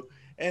of you.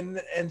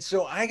 And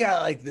so I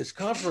got like this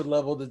comfort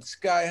level that's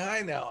sky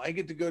high now. I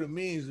get to go to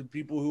meetings with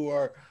people who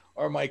are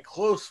my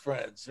close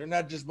friends. They're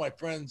not just my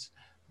friends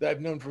that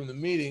I've known from the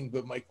meeting,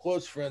 but my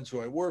close friends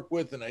who I work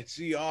with and I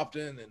see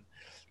often. And,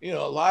 a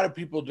lot of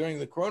people during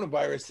the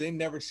coronavirus, they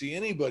never see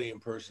anybody in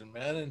person,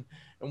 man.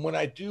 And when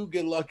I do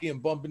get lucky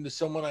and bump into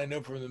someone I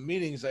know from the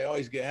meetings, I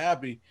always get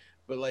happy.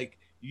 But like,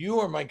 you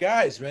are my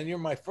guys, man. You're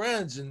my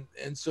friends.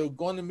 And so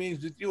going to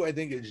meetings with you, I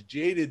think has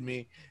jaded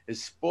me,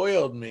 has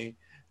spoiled me.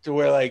 To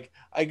where like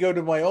I go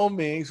to my own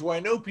meetings where I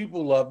know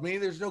people love me.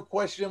 There's no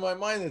question in my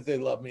mind that they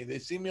love me. They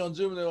see me on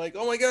Zoom and they're like,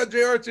 "Oh my God,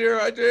 JR's here!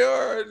 Hi,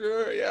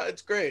 JR! Yeah,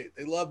 it's great.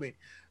 They love me."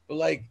 But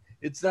like,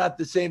 it's not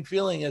the same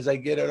feeling as I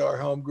get at our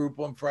home group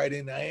on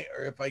Friday night,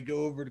 or if I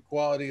go over to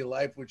Quality of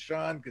Life with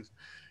Sean, because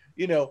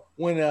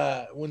when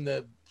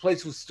the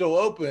place was still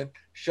open,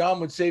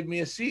 Sean would save me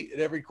a seat at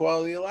every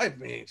Quality of Life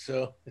meeting.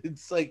 So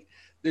it's like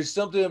there's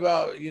something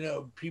about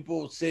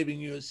people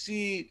saving you a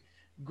seat,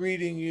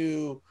 greeting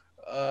you.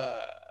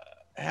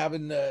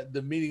 Having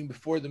the meeting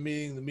before the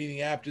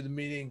meeting after the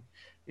meeting,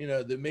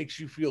 that makes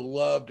you feel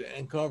loved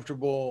and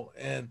comfortable.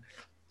 And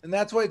And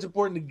that's why it's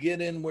important to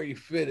get in where you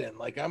fit in.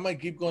 Like I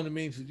might keep going to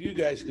meetings with you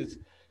guys because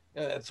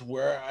that's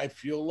where I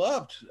feel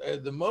loved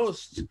the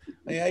most.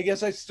 I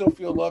guess I still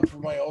feel loved for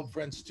my old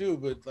friends too,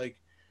 but like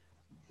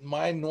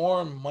my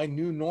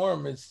new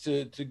norm is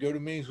to go to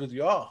meetings with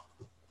y'all.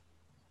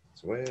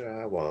 It's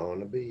where I want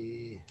to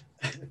be.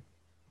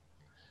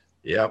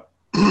 Yep.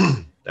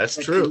 That's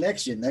true.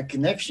 That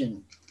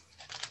connection.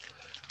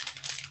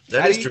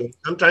 That is true.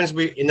 Sometimes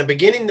in the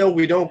beginning, though,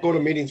 we don't go to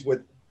meetings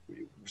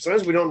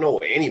sometimes we don't know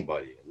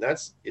anybody. And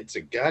it's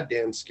a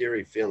goddamn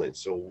scary feeling.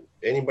 So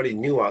anybody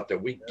new out there,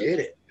 we get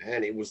it.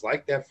 Man, it was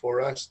like that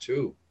for us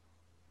too.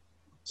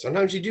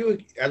 Sometimes you do,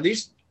 at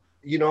least,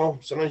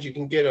 sometimes you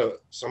can get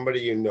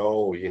somebody,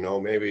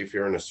 maybe if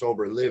you're in a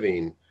sober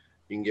living,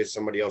 you can get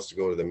somebody else to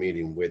go to the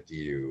meeting with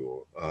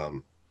you,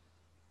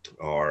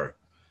 or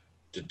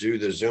to do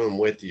the Zoom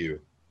with you.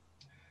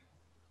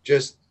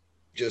 Just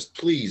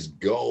please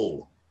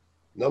go.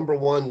 Number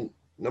one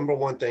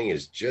thing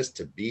is just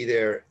to be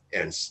there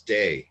and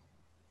stay.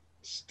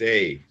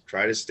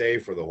 Try to stay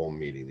for the whole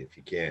meeting if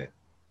you can,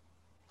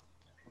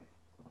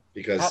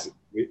 because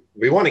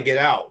we want to get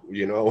out.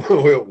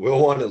 We'll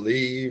want to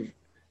leave.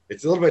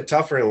 It's a little bit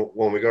tougher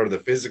when we go to the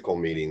physical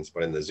meetings,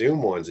 but in the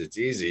Zoom ones, it's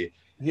easy.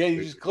 Yeah,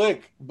 you just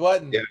click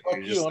button. Yeah,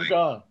 fuck you, I'm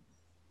gone.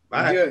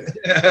 Bye.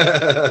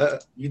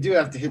 You do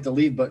have to hit the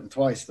leave button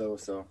twice though.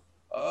 So,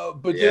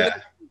 but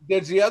yeah.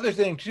 There's the other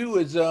thing too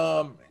is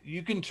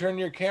you can turn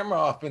your camera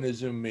off in a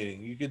Zoom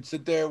meeting. You can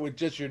sit there with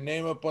just your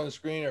name up on the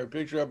screen or a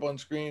picture up on the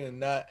screen and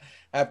not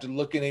have to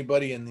look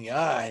anybody in the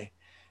eye.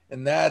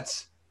 And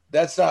that's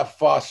not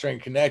fostering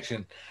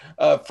connection.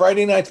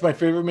 Friday night's my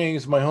favorite meeting.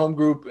 Is my home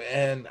group,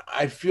 and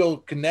I feel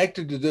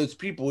connected to those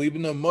people,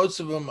 even though most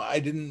of them I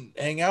didn't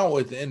hang out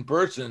with in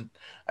person.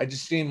 I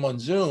just see them on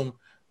Zoom.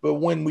 But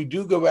when we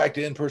do go back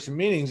to in-person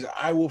meetings,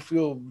 I will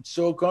feel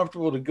so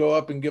comfortable to go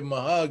up and give them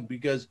a hug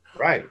because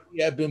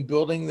we have been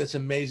building this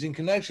amazing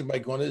connection by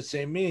going to the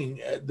same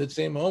meeting, the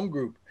same home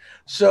group.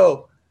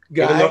 So,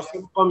 guys,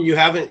 you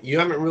haven't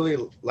really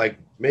like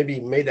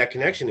maybe made that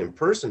connection in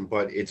person,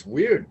 but it's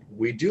weird.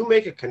 We do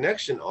make a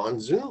connection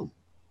on Zoom.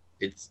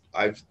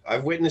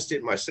 I've witnessed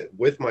it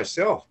with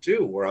myself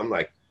too, where I'm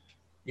like,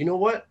 you know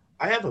what?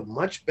 I have a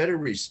much better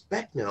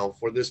respect now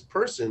for this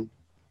person,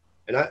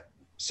 and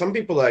some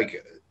people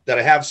like that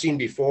I have seen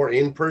before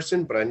in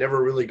person, but I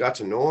never really got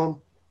to know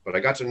them. But I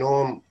got to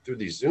know them through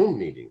these Zoom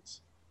meetings,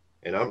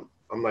 and I'm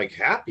like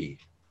happy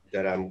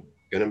that I'm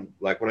gonna,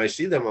 like, when I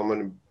see them, I'm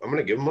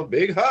gonna give them a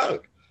big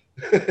hug.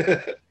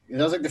 That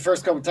was like the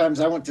first couple times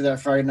I went to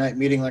that Friday night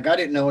meeting. Like I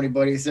didn't know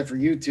anybody except for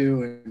you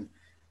two,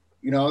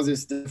 and I was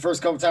just the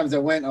first couple times I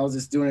went, I was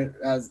just doing it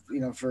as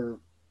for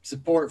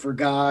support for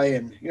Guy,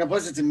 and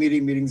plus it's a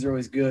meetings are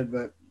always good,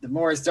 but the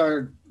more I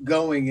started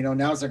going,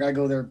 now it's like I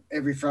go there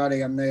every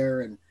Friday. I'm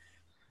there, and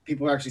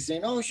people are actually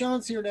saying, "Oh,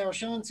 Sean's here now.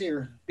 Sean's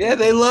here." Yeah,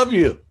 they love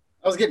you.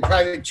 I was getting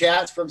private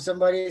chats from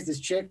somebody. This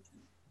chick.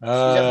 She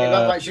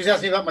was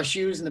asking me about my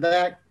shoes in the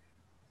back.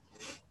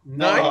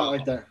 No, not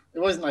like that. It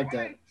wasn't like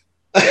that.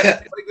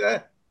 Like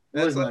that. It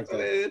wasn't like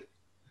that.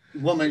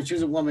 Woman, she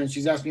was a woman.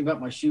 She's asking me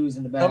about my shoes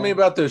in the back. Tell me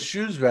about those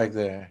shoes back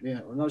there. Yeah,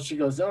 well, no, she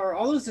goes, "Are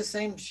all those the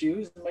same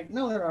shoes?" I'm like,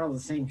 "No, they're not all the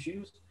same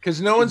shoes." Because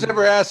no one's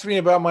ever asked me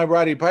about my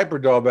Roddy Piper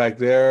doll back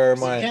there or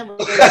my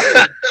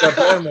stuffed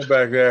animal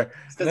back there.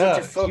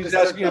 No, she's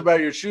asking you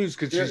about your shoes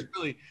because she's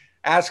really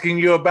asking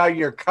you about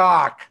your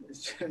cock.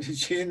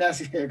 She didn't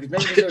ask you.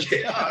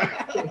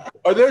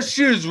 Are those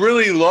shoes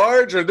really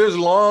large? Are those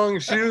long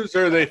shoes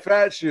or are they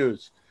fat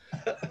shoes?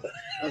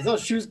 Are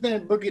those shoes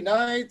been Boogie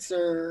Nights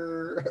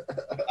or?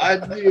 I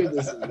knew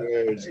this is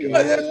where it's going.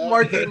 That's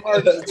Marky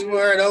Mark. That's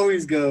where it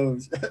always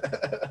goes.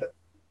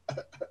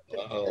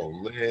 Oh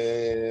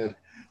man.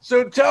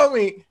 So tell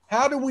me,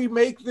 how do we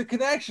make the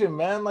connection,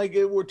 man? Like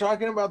we're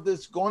talking about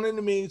this, going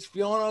into meetings,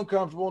 feeling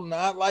uncomfortable,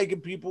 not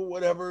liking people,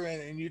 whatever,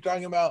 and you're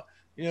talking about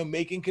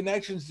making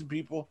connections to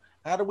people.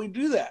 How do we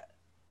do that?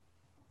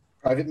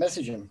 Private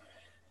message him.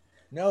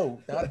 No,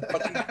 not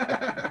fucking.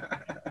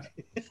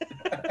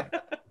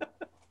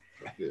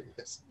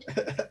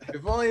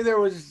 If only there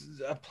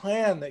was a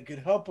plan that could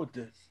help with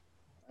this.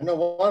 I know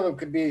one of them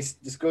could be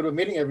just go to a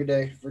meeting every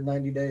day for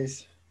 90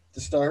 days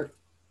to start.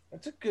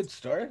 That's a good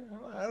start.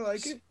 I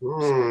like it.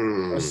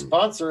 A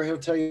sponsor, he'll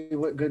tell you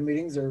what good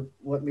meetings or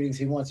what meetings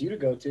he wants you to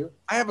go to.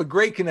 I have a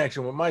great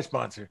connection with my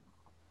sponsor.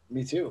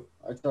 Me too.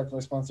 I talk to my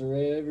sponsor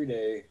every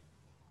day.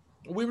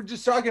 We were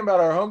just talking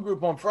about our home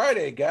group on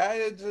Friday,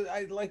 guy.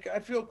 I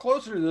feel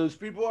closer to those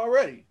people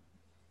already.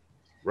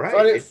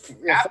 Right. It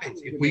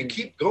happens. If we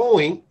keep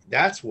going,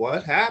 that's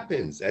what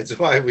happens. That's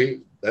why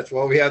we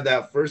have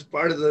that first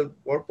part of the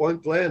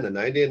 4-point plan, the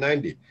 90 and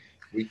 90.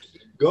 We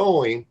keep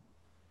going.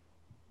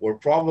 We're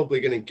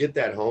probably going to get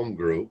that home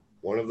group,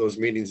 one of those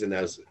meetings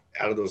out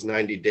of those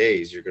 90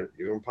 days, you're going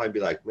to probably be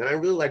like, man, I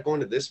really like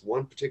going to this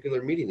one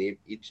particular meeting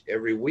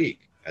every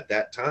week at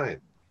that time.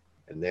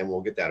 And then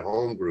we'll get that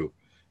home group,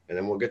 and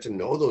then we'll get to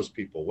know those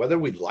people, whether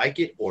we like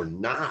it or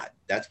not.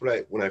 That's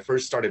when I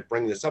first started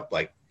bringing this up,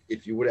 like,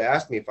 if you would have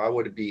asked me if I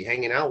would be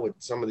hanging out with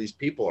some of these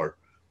people or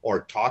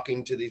or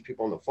talking to these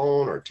people on the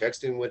phone or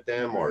texting with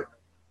them or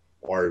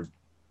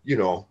you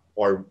know,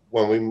 or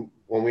when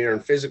we were in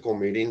physical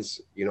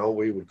meetings, you know,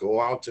 we would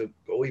go out to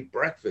go eat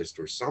breakfast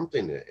or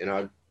something. And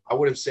I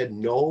would have said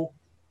no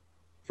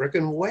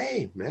freaking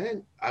way,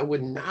 man. I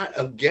would not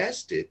have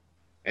guessed it.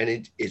 And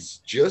it's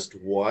just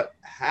what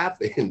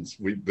happens.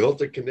 We built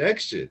a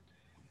connection,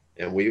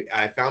 and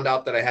I found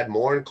out that I had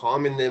more in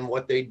common than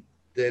what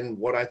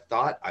I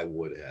thought I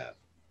would have.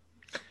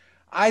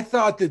 I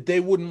thought that they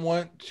wouldn't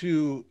want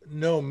to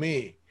know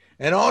me.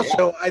 And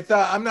also, I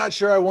thought, I'm not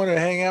sure I want to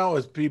hang out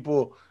with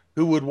people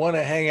who would want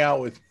to hang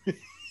out with me.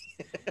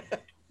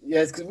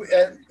 Yeah, it's because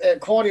at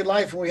Quality of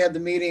Life, when we had the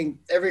meeting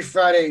every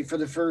Friday for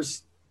the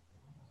first,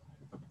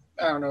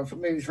 I don't know, for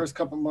maybe the first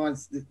couple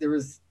months, there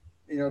was,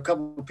 you know, a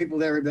couple of people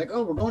there who'd be like,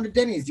 "Oh, we're going to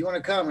Denny's. Do you want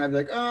to come?" And I'd be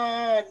like,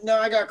 "Oh, no,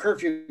 I got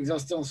curfew because I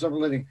was still in sober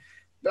living."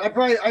 But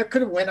I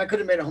could have went. I could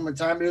have made it home in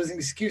time, but it was an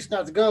excuse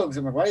not to go because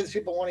I'm like, why do these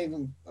people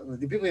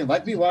do people even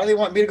like me? Why do they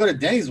want me to go to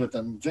Denny's with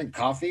them, drink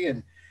coffee?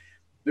 And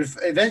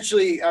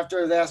eventually,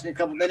 after they asked me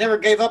they never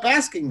gave up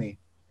asking me.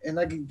 And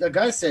like the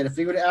guy said, if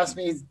he would have asked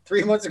me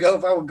 3 months ago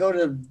if I would go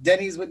to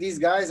Denny's with these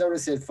guys, I would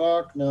have said,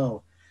 "Fuck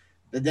no."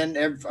 But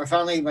then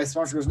finally, my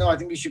sponsor goes, "No, I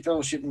think you should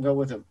fellowship and go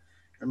with him."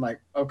 I'm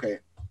like, okay.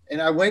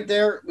 And I went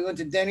there. We went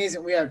to Denny's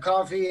and we had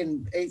coffee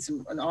and ate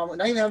an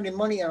omelet. I didn't have any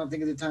money, I don't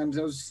think, at the time.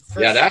 So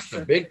That's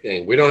the big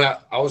thing.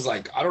 I was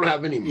like, I don't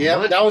have any money.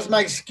 Yeah, that was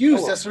my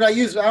excuse. That's what I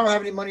used. I don't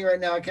have any money right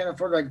now. I can't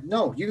afford it. Like,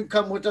 no, you can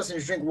come with us and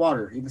just drink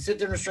water. You can sit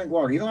there and just drink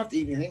water. You don't have to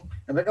eat anything.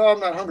 I'm like, oh, I'm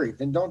not hungry.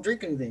 Then don't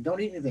drink anything.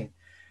 Don't eat anything.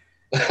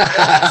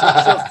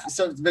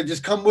 But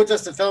just come with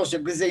us to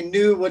fellowship because they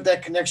knew what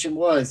that connection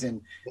was.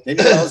 And they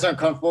knew I was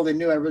uncomfortable. They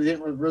knew I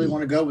didn't really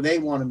want to go, but they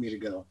wanted me to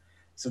go.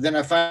 So then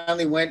I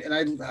finally went, and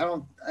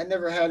I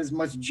never had as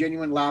much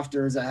genuine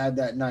laughter as I had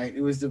that night.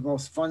 It was the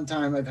most fun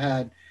time I've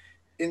had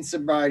in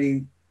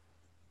sobriety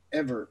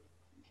ever.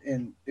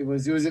 And it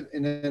was,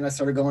 and then I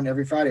started going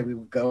every Friday. We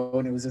would go,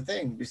 and it was a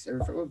thing. Just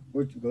every Friday,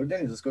 we'd go to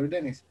Denny's. Let's go to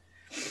Denny's.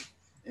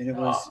 And it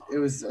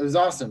was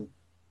awesome.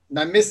 And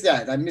I miss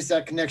that. I miss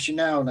that connection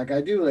now. And like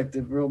I do, like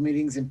the real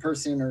meetings in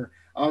person are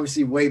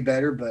obviously way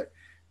better, but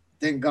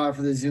thank God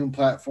for the Zoom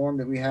platform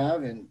that we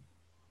have. And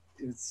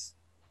it's,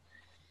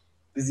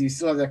 because you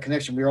still have that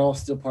connection. We're all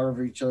still part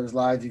of each other's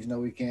lives, even though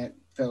we can't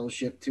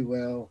fellowship too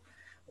well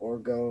or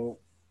go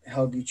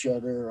hug each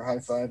other or high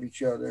five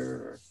each other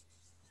or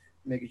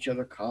make each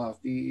other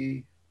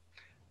coffee.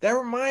 That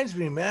reminds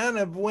me, man,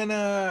 of when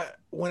I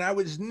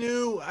was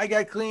new. I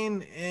got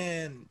clean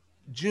in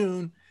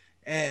June,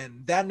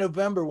 and that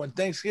November when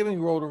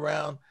Thanksgiving rolled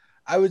around,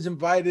 I was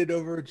invited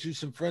over to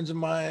some friends of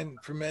mine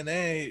from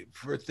NA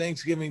for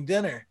Thanksgiving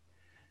dinner.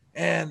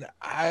 And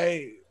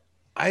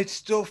I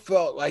still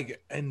felt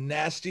like a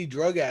nasty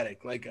drug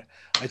addict. Like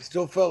I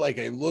still felt like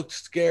I looked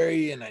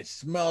scary and I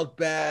smelled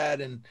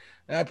bad, and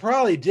I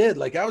probably did.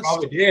 Like I was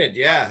probably did,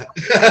 yeah.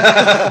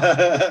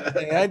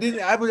 I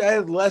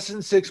had less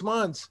than 6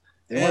 months.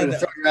 They wanted to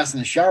throw your ass in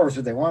the showers,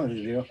 what they wanted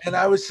to do. And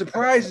I was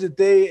surprised that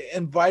they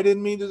invited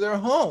me to their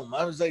home.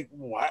 I was like,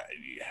 "Why?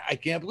 I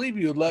can't believe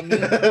you would let me."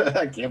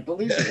 I can't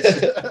believe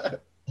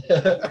it.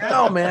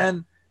 No,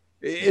 man.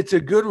 It's a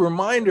good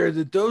reminder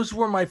that those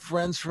were my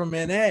friends from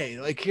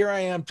NA. Like here I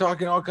am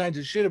talking all kinds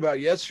of shit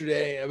about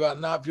yesterday about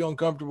not feeling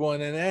comfortable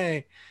in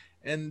NA.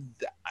 And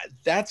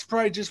that's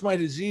probably just my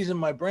disease in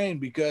my brain,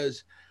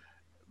 because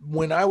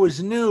when I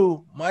was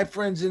new, my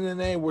friends in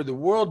NA were the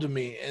world to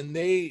me, and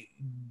they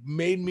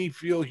made me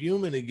feel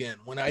human again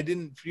when I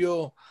didn't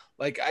feel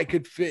like I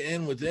could fit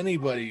in with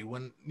anybody.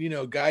 When, you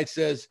know, Guy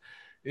says,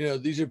 you know,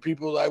 these are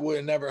people I would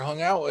have never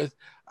hung out with.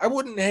 I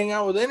wouldn't hang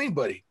out with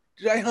anybody.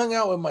 I hung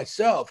out with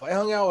myself. I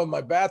hung out with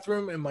my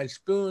bathroom and my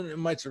spoon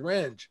and my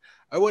syringe.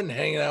 I wasn't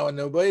hanging out with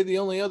nobody. The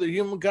only other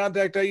human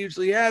contact I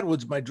usually had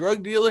was my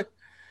drug dealer.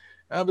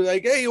 I'd be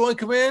like, "Hey, you want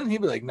to come in?"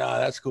 He'd be like, "Nah,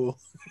 that's cool."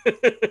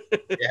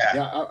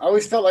 Yeah. I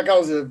always felt like I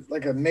was a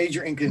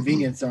major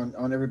inconvenience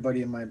on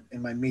everybody in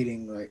my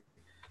meeting. Like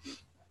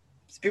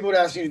people would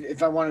ask me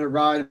if I wanted to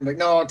ride. I'm like,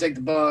 "No, I'll take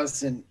the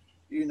bus." And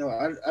you know,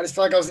 I just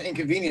felt like I was an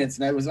inconvenience,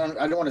 and I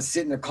didn't want to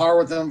sit in the car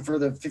with them for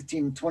the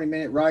 15,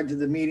 20-minute ride to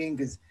the meeting,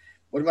 because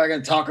what am I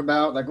going to talk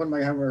about? Like, what am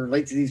I going to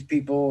relate to these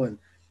people? And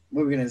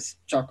what are we going to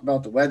talk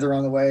about the weather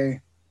on the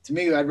way? To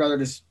me, I'd rather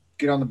just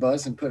get on the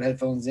bus and put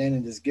headphones in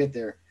and just get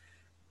there.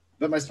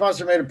 But my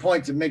sponsor made a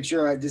point to make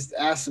sure I just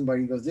asked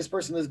somebody. He goes, "This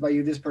person lives by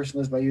you. This person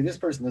lives by you. This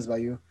person lives by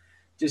you,"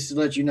 just to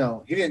let you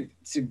know. He didn't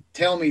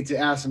tell me to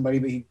ask somebody,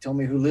 but he told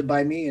me who lived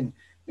by me. And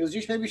he goes,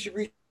 "Maybe you should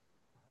reach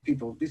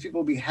people. These people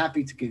will be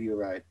happy to give you a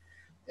ride."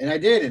 And I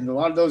did. And a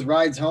lot of those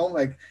rides home,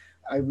 like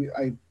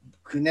I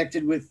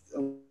connected with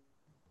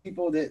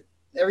people that,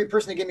 every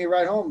person that gave me a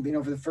ride home, you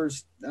know, for the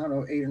first,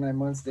 8 or 9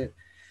 months that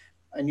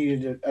I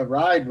needed a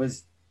ride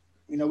was,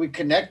 you know, we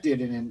connected,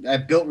 and I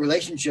built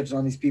relationships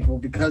on these people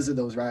because of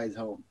those rides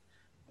home.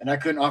 And I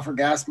couldn't offer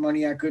gas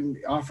money. I couldn't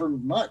offer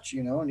much,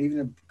 you know, and even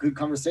a good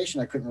conversation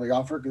I couldn't really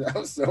offer because I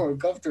was so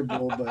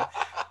uncomfortable. But,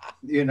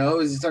 you know, it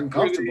was just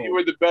uncomfortable. You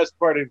were the best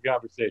part of the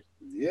conversation.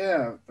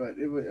 Yeah, but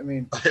it was, I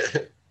mean.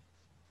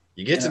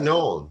 You get to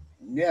know them.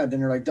 yeah, then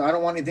they're like, I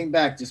don't want anything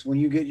back. Just when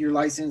you get your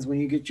license, when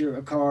you get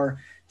a car,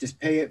 just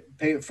pay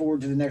it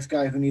forward to the next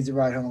guy who needs a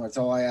ride home. That's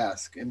all I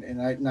ask.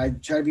 And I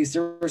try to be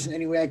service in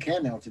any way I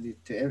can now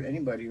to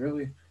anybody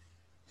really.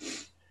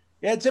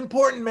 Yeah, it's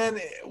important, man.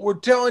 We're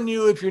telling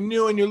you, if you're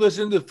new and you're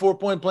listening to the 4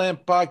 Point Plan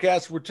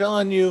podcast, we're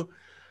telling you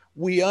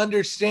we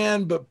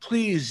understand, but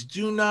please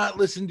do not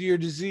listen to your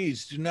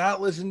disease. Do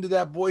not listen to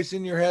that voice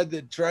in your head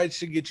that tries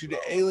to get you to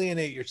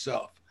alienate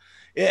yourself.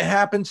 It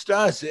happens to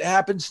us. It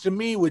happens to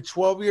me with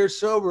 12 years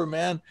sober,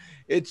 man.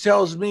 It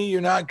tells me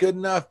you're not good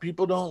enough.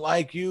 People don't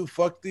like you.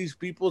 Fuck these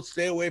people.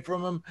 Stay away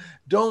from them.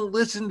 Don't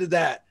listen to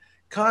that.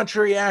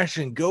 Contrary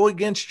action. Go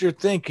against your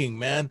thinking,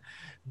 man.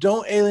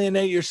 Don't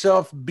alienate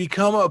yourself.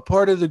 Become a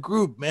part of the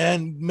group,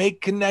 man.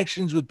 Make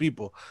connections with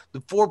people. The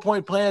 4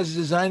 Point Plan is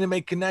designed to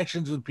make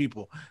connections with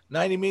people.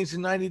 90 meetings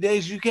in 90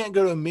 days. You can't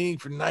go to a meeting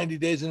for 90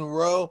 days in a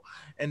row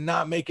and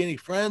not make any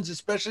friends,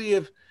 especially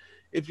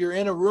if you're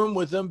in a room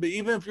with them. But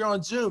even if you're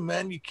on Zoom,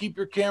 man, you keep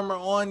your camera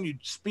on, you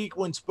speak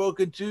when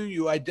spoken to,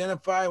 you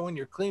identify when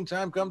your clean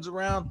time comes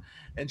around.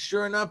 And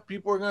sure enough,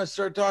 people are going to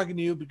start talking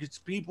to you because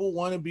people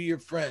want to be your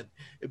friend.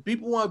 If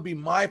people want to be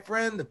my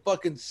friend, the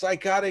fucking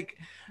psychotic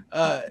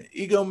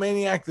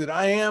egomaniac that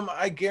I am,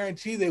 I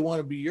guarantee they want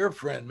to be your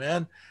friend,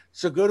 man.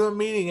 So go to a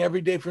meeting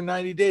every day for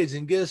 90 days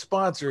and get a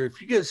sponsor.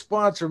 If you get a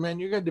sponsor, man,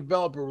 you're going to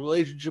develop a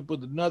relationship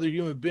with another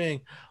human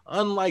being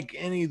unlike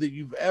any that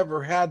you've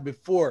ever had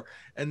before.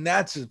 And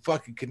that's a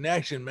fucking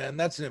connection, man.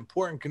 That's an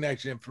important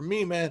connection. And for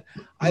me, man,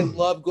 I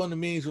love going to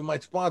meetings with my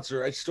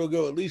sponsor. I still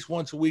go at least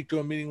once a week to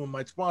a meeting with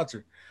my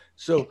sponsor.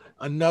 So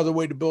another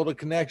way to build a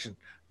connection.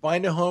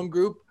 Find a home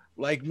group.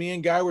 Like me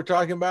and Guy were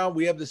talking about,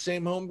 we have the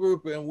same home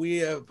group, and we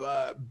have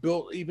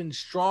built even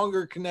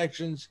stronger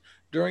connections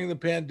during the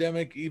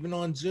pandemic, even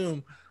on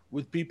Zoom,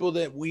 with people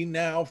that we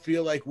now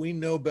feel like we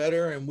know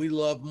better and we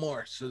love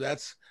more. So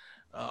that's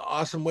an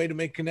awesome way to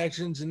make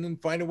connections, and then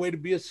find a way to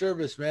be a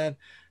service, man.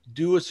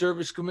 Do a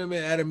service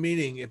commitment at a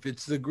meeting. If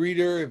it's the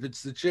greeter, if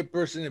it's the chip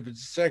person, if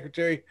it's the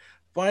secretary,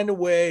 find a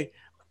way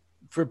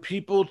for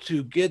people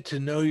to get to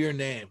know your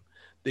name,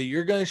 that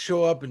you're going to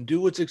show up and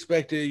do what's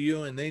expected of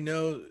you. And they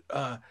know,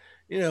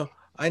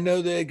 I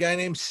know that a guy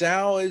named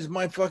Sal is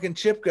my fucking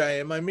chip guy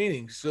at my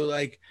meetings. So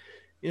like,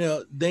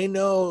 they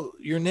know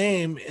your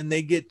name and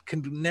they get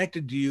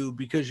connected to you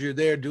because you're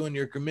there doing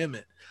your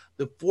commitment.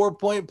 The 4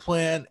 Point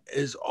Plan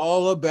is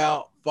all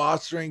about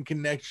fostering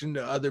connection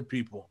to other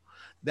people.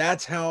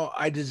 That's how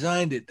I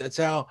designed it. That's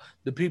how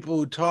the people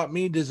who taught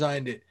me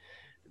designed it.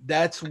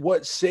 That's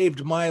what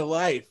saved my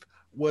life.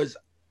 Was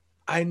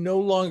I no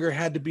longer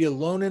had to be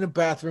alone in a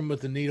bathroom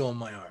with a needle in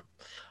my arm.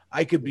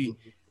 I could be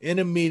in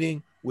a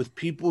meeting with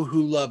people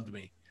who loved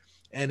me.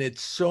 And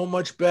it's so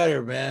much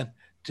better, man,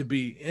 to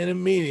be in a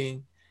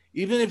meeting,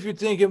 even if you're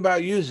thinking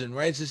about using,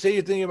 right? So say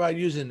you're thinking about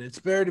using, it's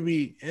better to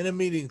be in a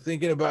meeting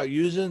thinking about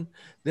using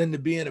than to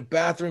be in a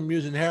bathroom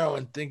using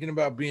heroin thinking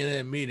about being in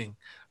a meeting.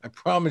 I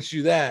promise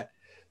you that.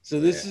 So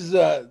this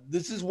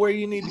is where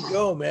you need to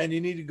go, man.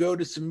 You need to go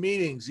to some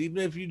meetings, even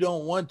if you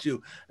don't want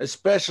to,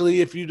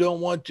 especially if you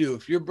don't want to.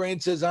 If your brain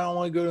says, I don't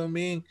want to go to a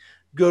meeting,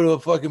 go to a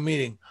fucking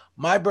meeting.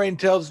 My brain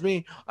tells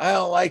me I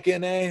don't like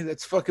NA.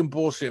 That's fucking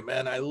bullshit,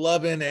 man. I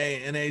love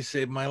NA. NA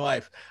saved my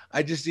life.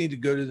 I just need to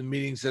go to the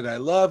meetings that I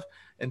love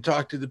and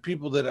talk to the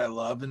people that I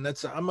love. And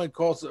I'm going to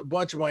call a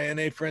bunch of my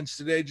NA friends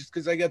today just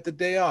because I got the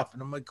day off.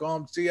 And I'm going to call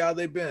them, see how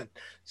they've been,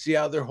 see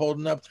how they're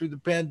holding up through the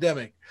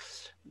pandemic.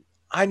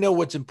 I know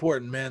what's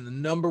important, man. The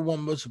number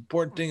one most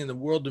important thing in the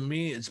world to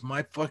me is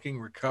my fucking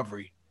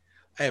recovery.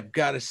 I have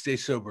got to stay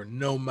sober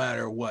no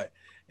matter what.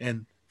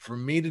 And for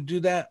me to do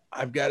that,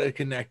 I've got to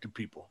connect to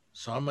people.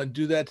 So I'm going to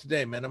do that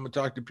today, man. I'm going to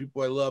talk to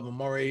people I love.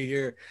 I'm already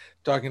here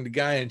talking to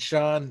Guy and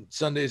Sean.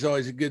 Sunday's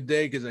always a good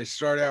day because I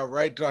start out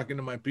right talking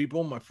to my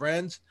people, my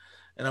friends.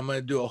 And I'm going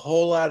to do a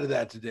whole lot of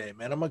that today,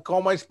 man. I'm going to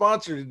call my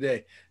sponsor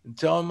today and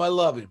tell him I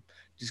love him,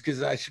 just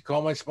because I should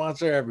call my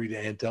sponsor every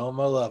day and tell him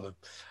I love him.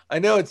 I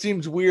know it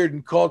seems weird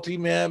and culty,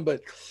 man,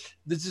 but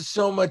this is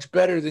so much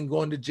better than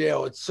going to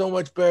jail. It's so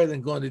much better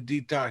than going to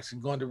detox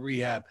and going to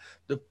rehab.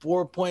 The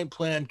 4 Point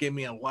Plan gave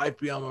me a life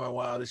beyond my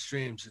wildest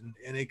dreams,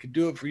 and it could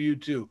do it for you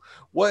too.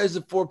 What has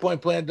the 4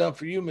 Point Plan done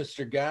for you,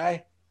 Mr.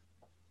 Guy?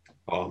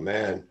 Oh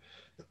man,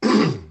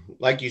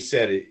 like you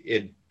said,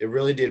 it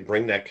really did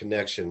bring that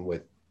connection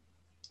with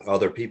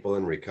other people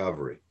in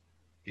recovery,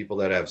 people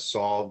that have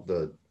solved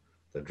the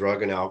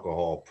drug and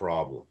alcohol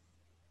problem.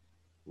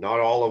 Not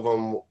all of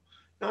them,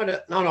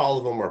 not all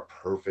of them are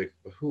perfect,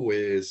 but who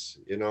is?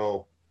 It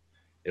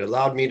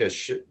allowed me to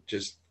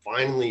just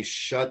finally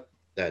shut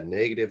that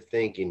negative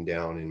thinking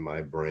down in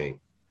my brain.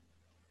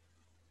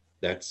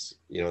 That's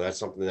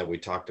something that we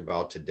talked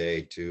about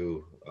today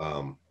too.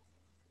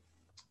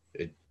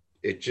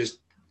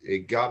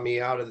 It got me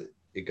out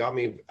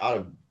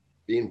of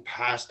being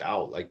passed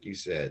out, like you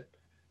said,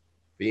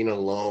 being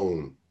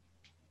alone.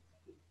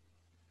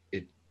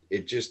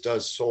 It just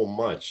does so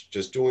much.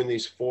 Just doing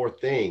these 4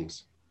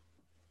 things,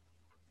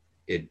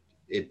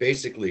 it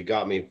basically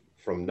got me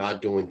from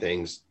not doing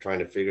things, trying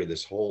to figure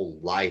this whole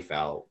life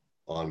out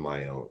on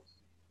my own.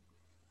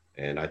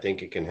 And I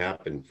think it can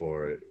happen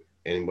for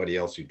anybody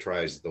else who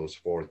tries those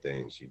 4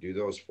 things. You do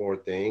those 4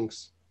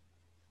 things.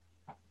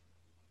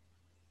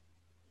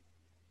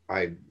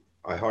 I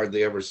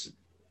hardly ever,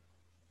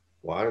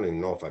 well, I don't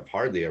even know if I've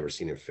hardly ever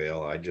seen it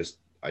fail. I just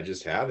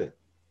haven't.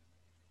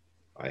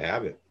 I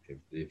haven't.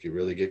 If you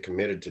really get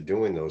committed to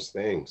doing those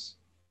things,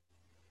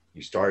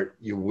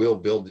 you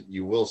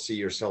will see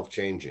yourself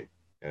changing.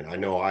 And I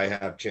know I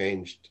have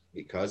changed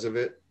because of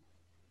it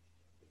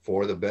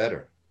for the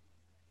better.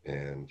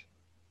 And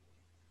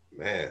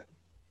man,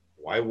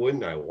 why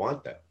wouldn't I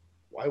want that?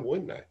 Why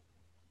wouldn't I?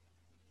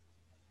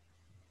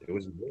 It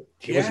was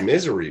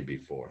misery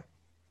before,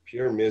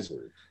 pure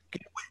misery.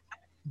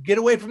 Get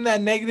away from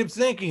that negative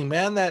thinking,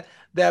 man.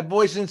 That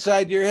voice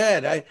inside your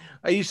head.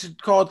 I used to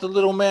call it the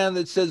little man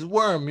that says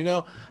worm. You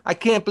know, I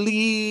can't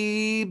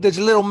believe there's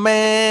a little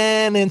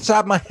man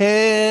inside my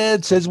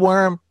head says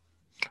worm,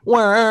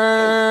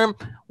 worm,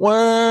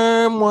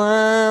 worm,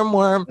 worm,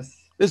 worm.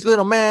 This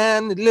little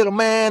man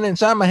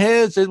inside my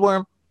head says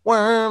worm,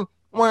 worm,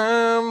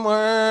 worm,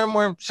 worm,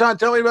 worm. Sean,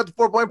 tell me about the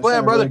 4-point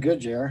plan, brother. Really good,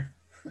 JR.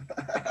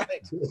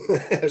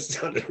 That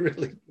sounded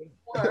really good.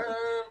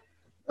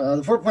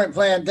 The 4-point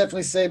plan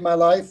definitely saved my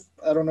life.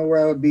 I don't know where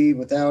I would be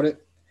without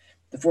it.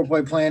 The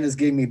 4-point plan has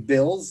gave me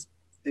bills.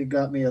 It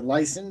got me a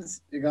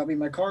license. It got me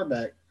my car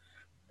back.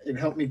 It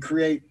helped me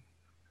create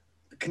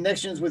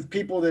connections with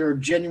people that are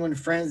genuine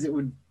friends that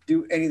would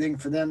do anything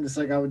for them, just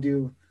like I would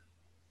do,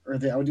 or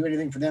that I would do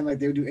anything for them like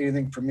they would do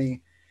anything for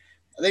me.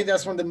 I think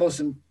that's one of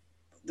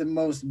the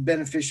most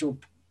beneficial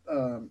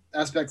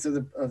aspects of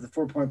the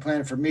 4-point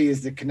plan for me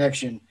is the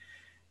connection.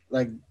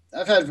 Like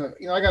I've had,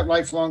 I got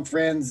lifelong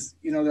friends,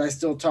 that I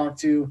still talk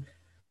to,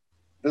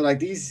 but like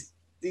these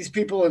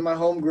people in my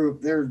home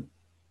group, they're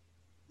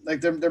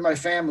my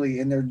family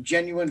and they're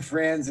genuine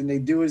friends and they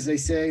do as they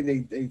say,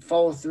 they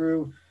follow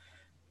through.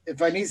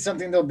 If I need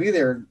something, they'll be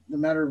there no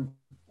matter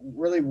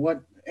really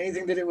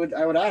anything that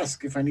I would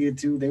ask if I needed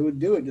to, they would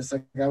do it just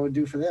like I would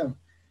do for them.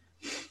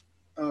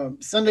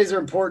 Sundays are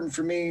important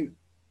for me.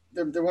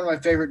 They're one of my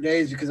favorite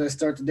days because I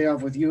start the day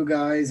off with you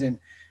guys. And,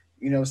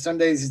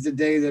 Sundays is the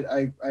day that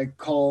I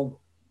call,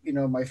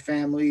 my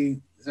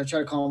family. I try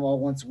to call them all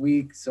once a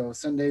week. So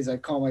Sundays I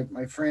call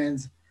my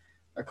friends.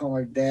 I call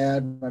my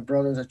dad, my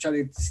brothers. I try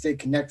to stay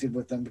connected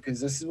with them because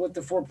this is what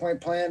the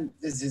 4-point plan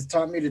has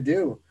taught me to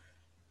do.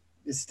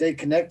 Is stay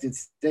connected,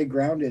 stay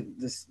grounded,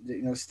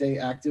 stay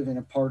active and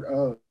a part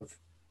of.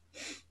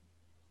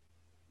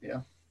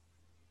 Yeah.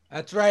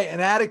 That's right. An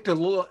addict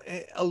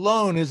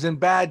alone is in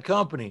bad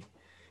company.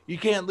 You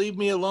can't leave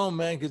me alone,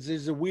 man, because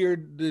there's a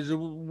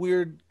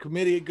weird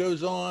committee it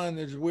goes on.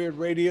 There's weird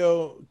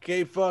radio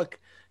K-fuck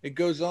it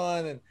goes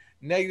on, and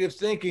negative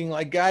thinking,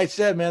 like Guy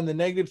said, man, the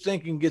negative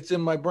thinking gets in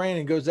my brain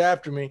and goes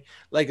after me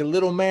like a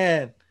little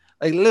man.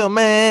 Like a little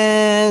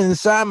man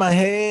inside my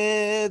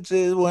head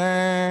says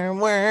worm,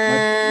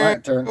 worm, my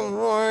turn.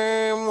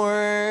 worm,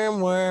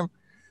 worm, worm.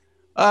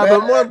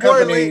 But more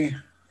importantly,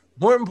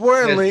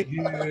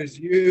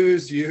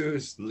 use.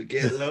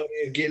 Get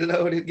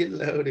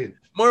loaded.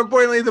 More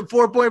importantly, the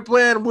 4-point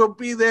plan will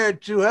be there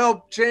to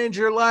help change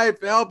your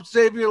life, help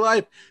save your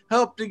life,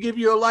 help to give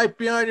you a life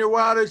beyond your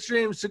wildest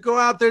dreams. So go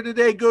out there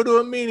today, go to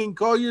a meeting,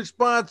 call your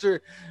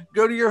sponsor,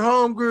 go to your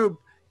home group,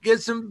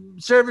 get some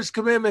service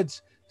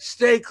commitments,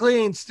 stay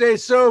clean, stay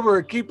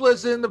sober, keep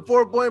listening to the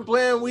 4-point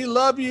plan. We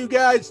love you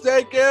guys.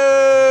 Thank you.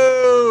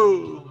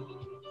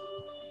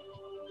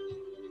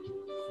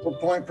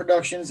 4-point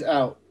Productions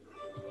out.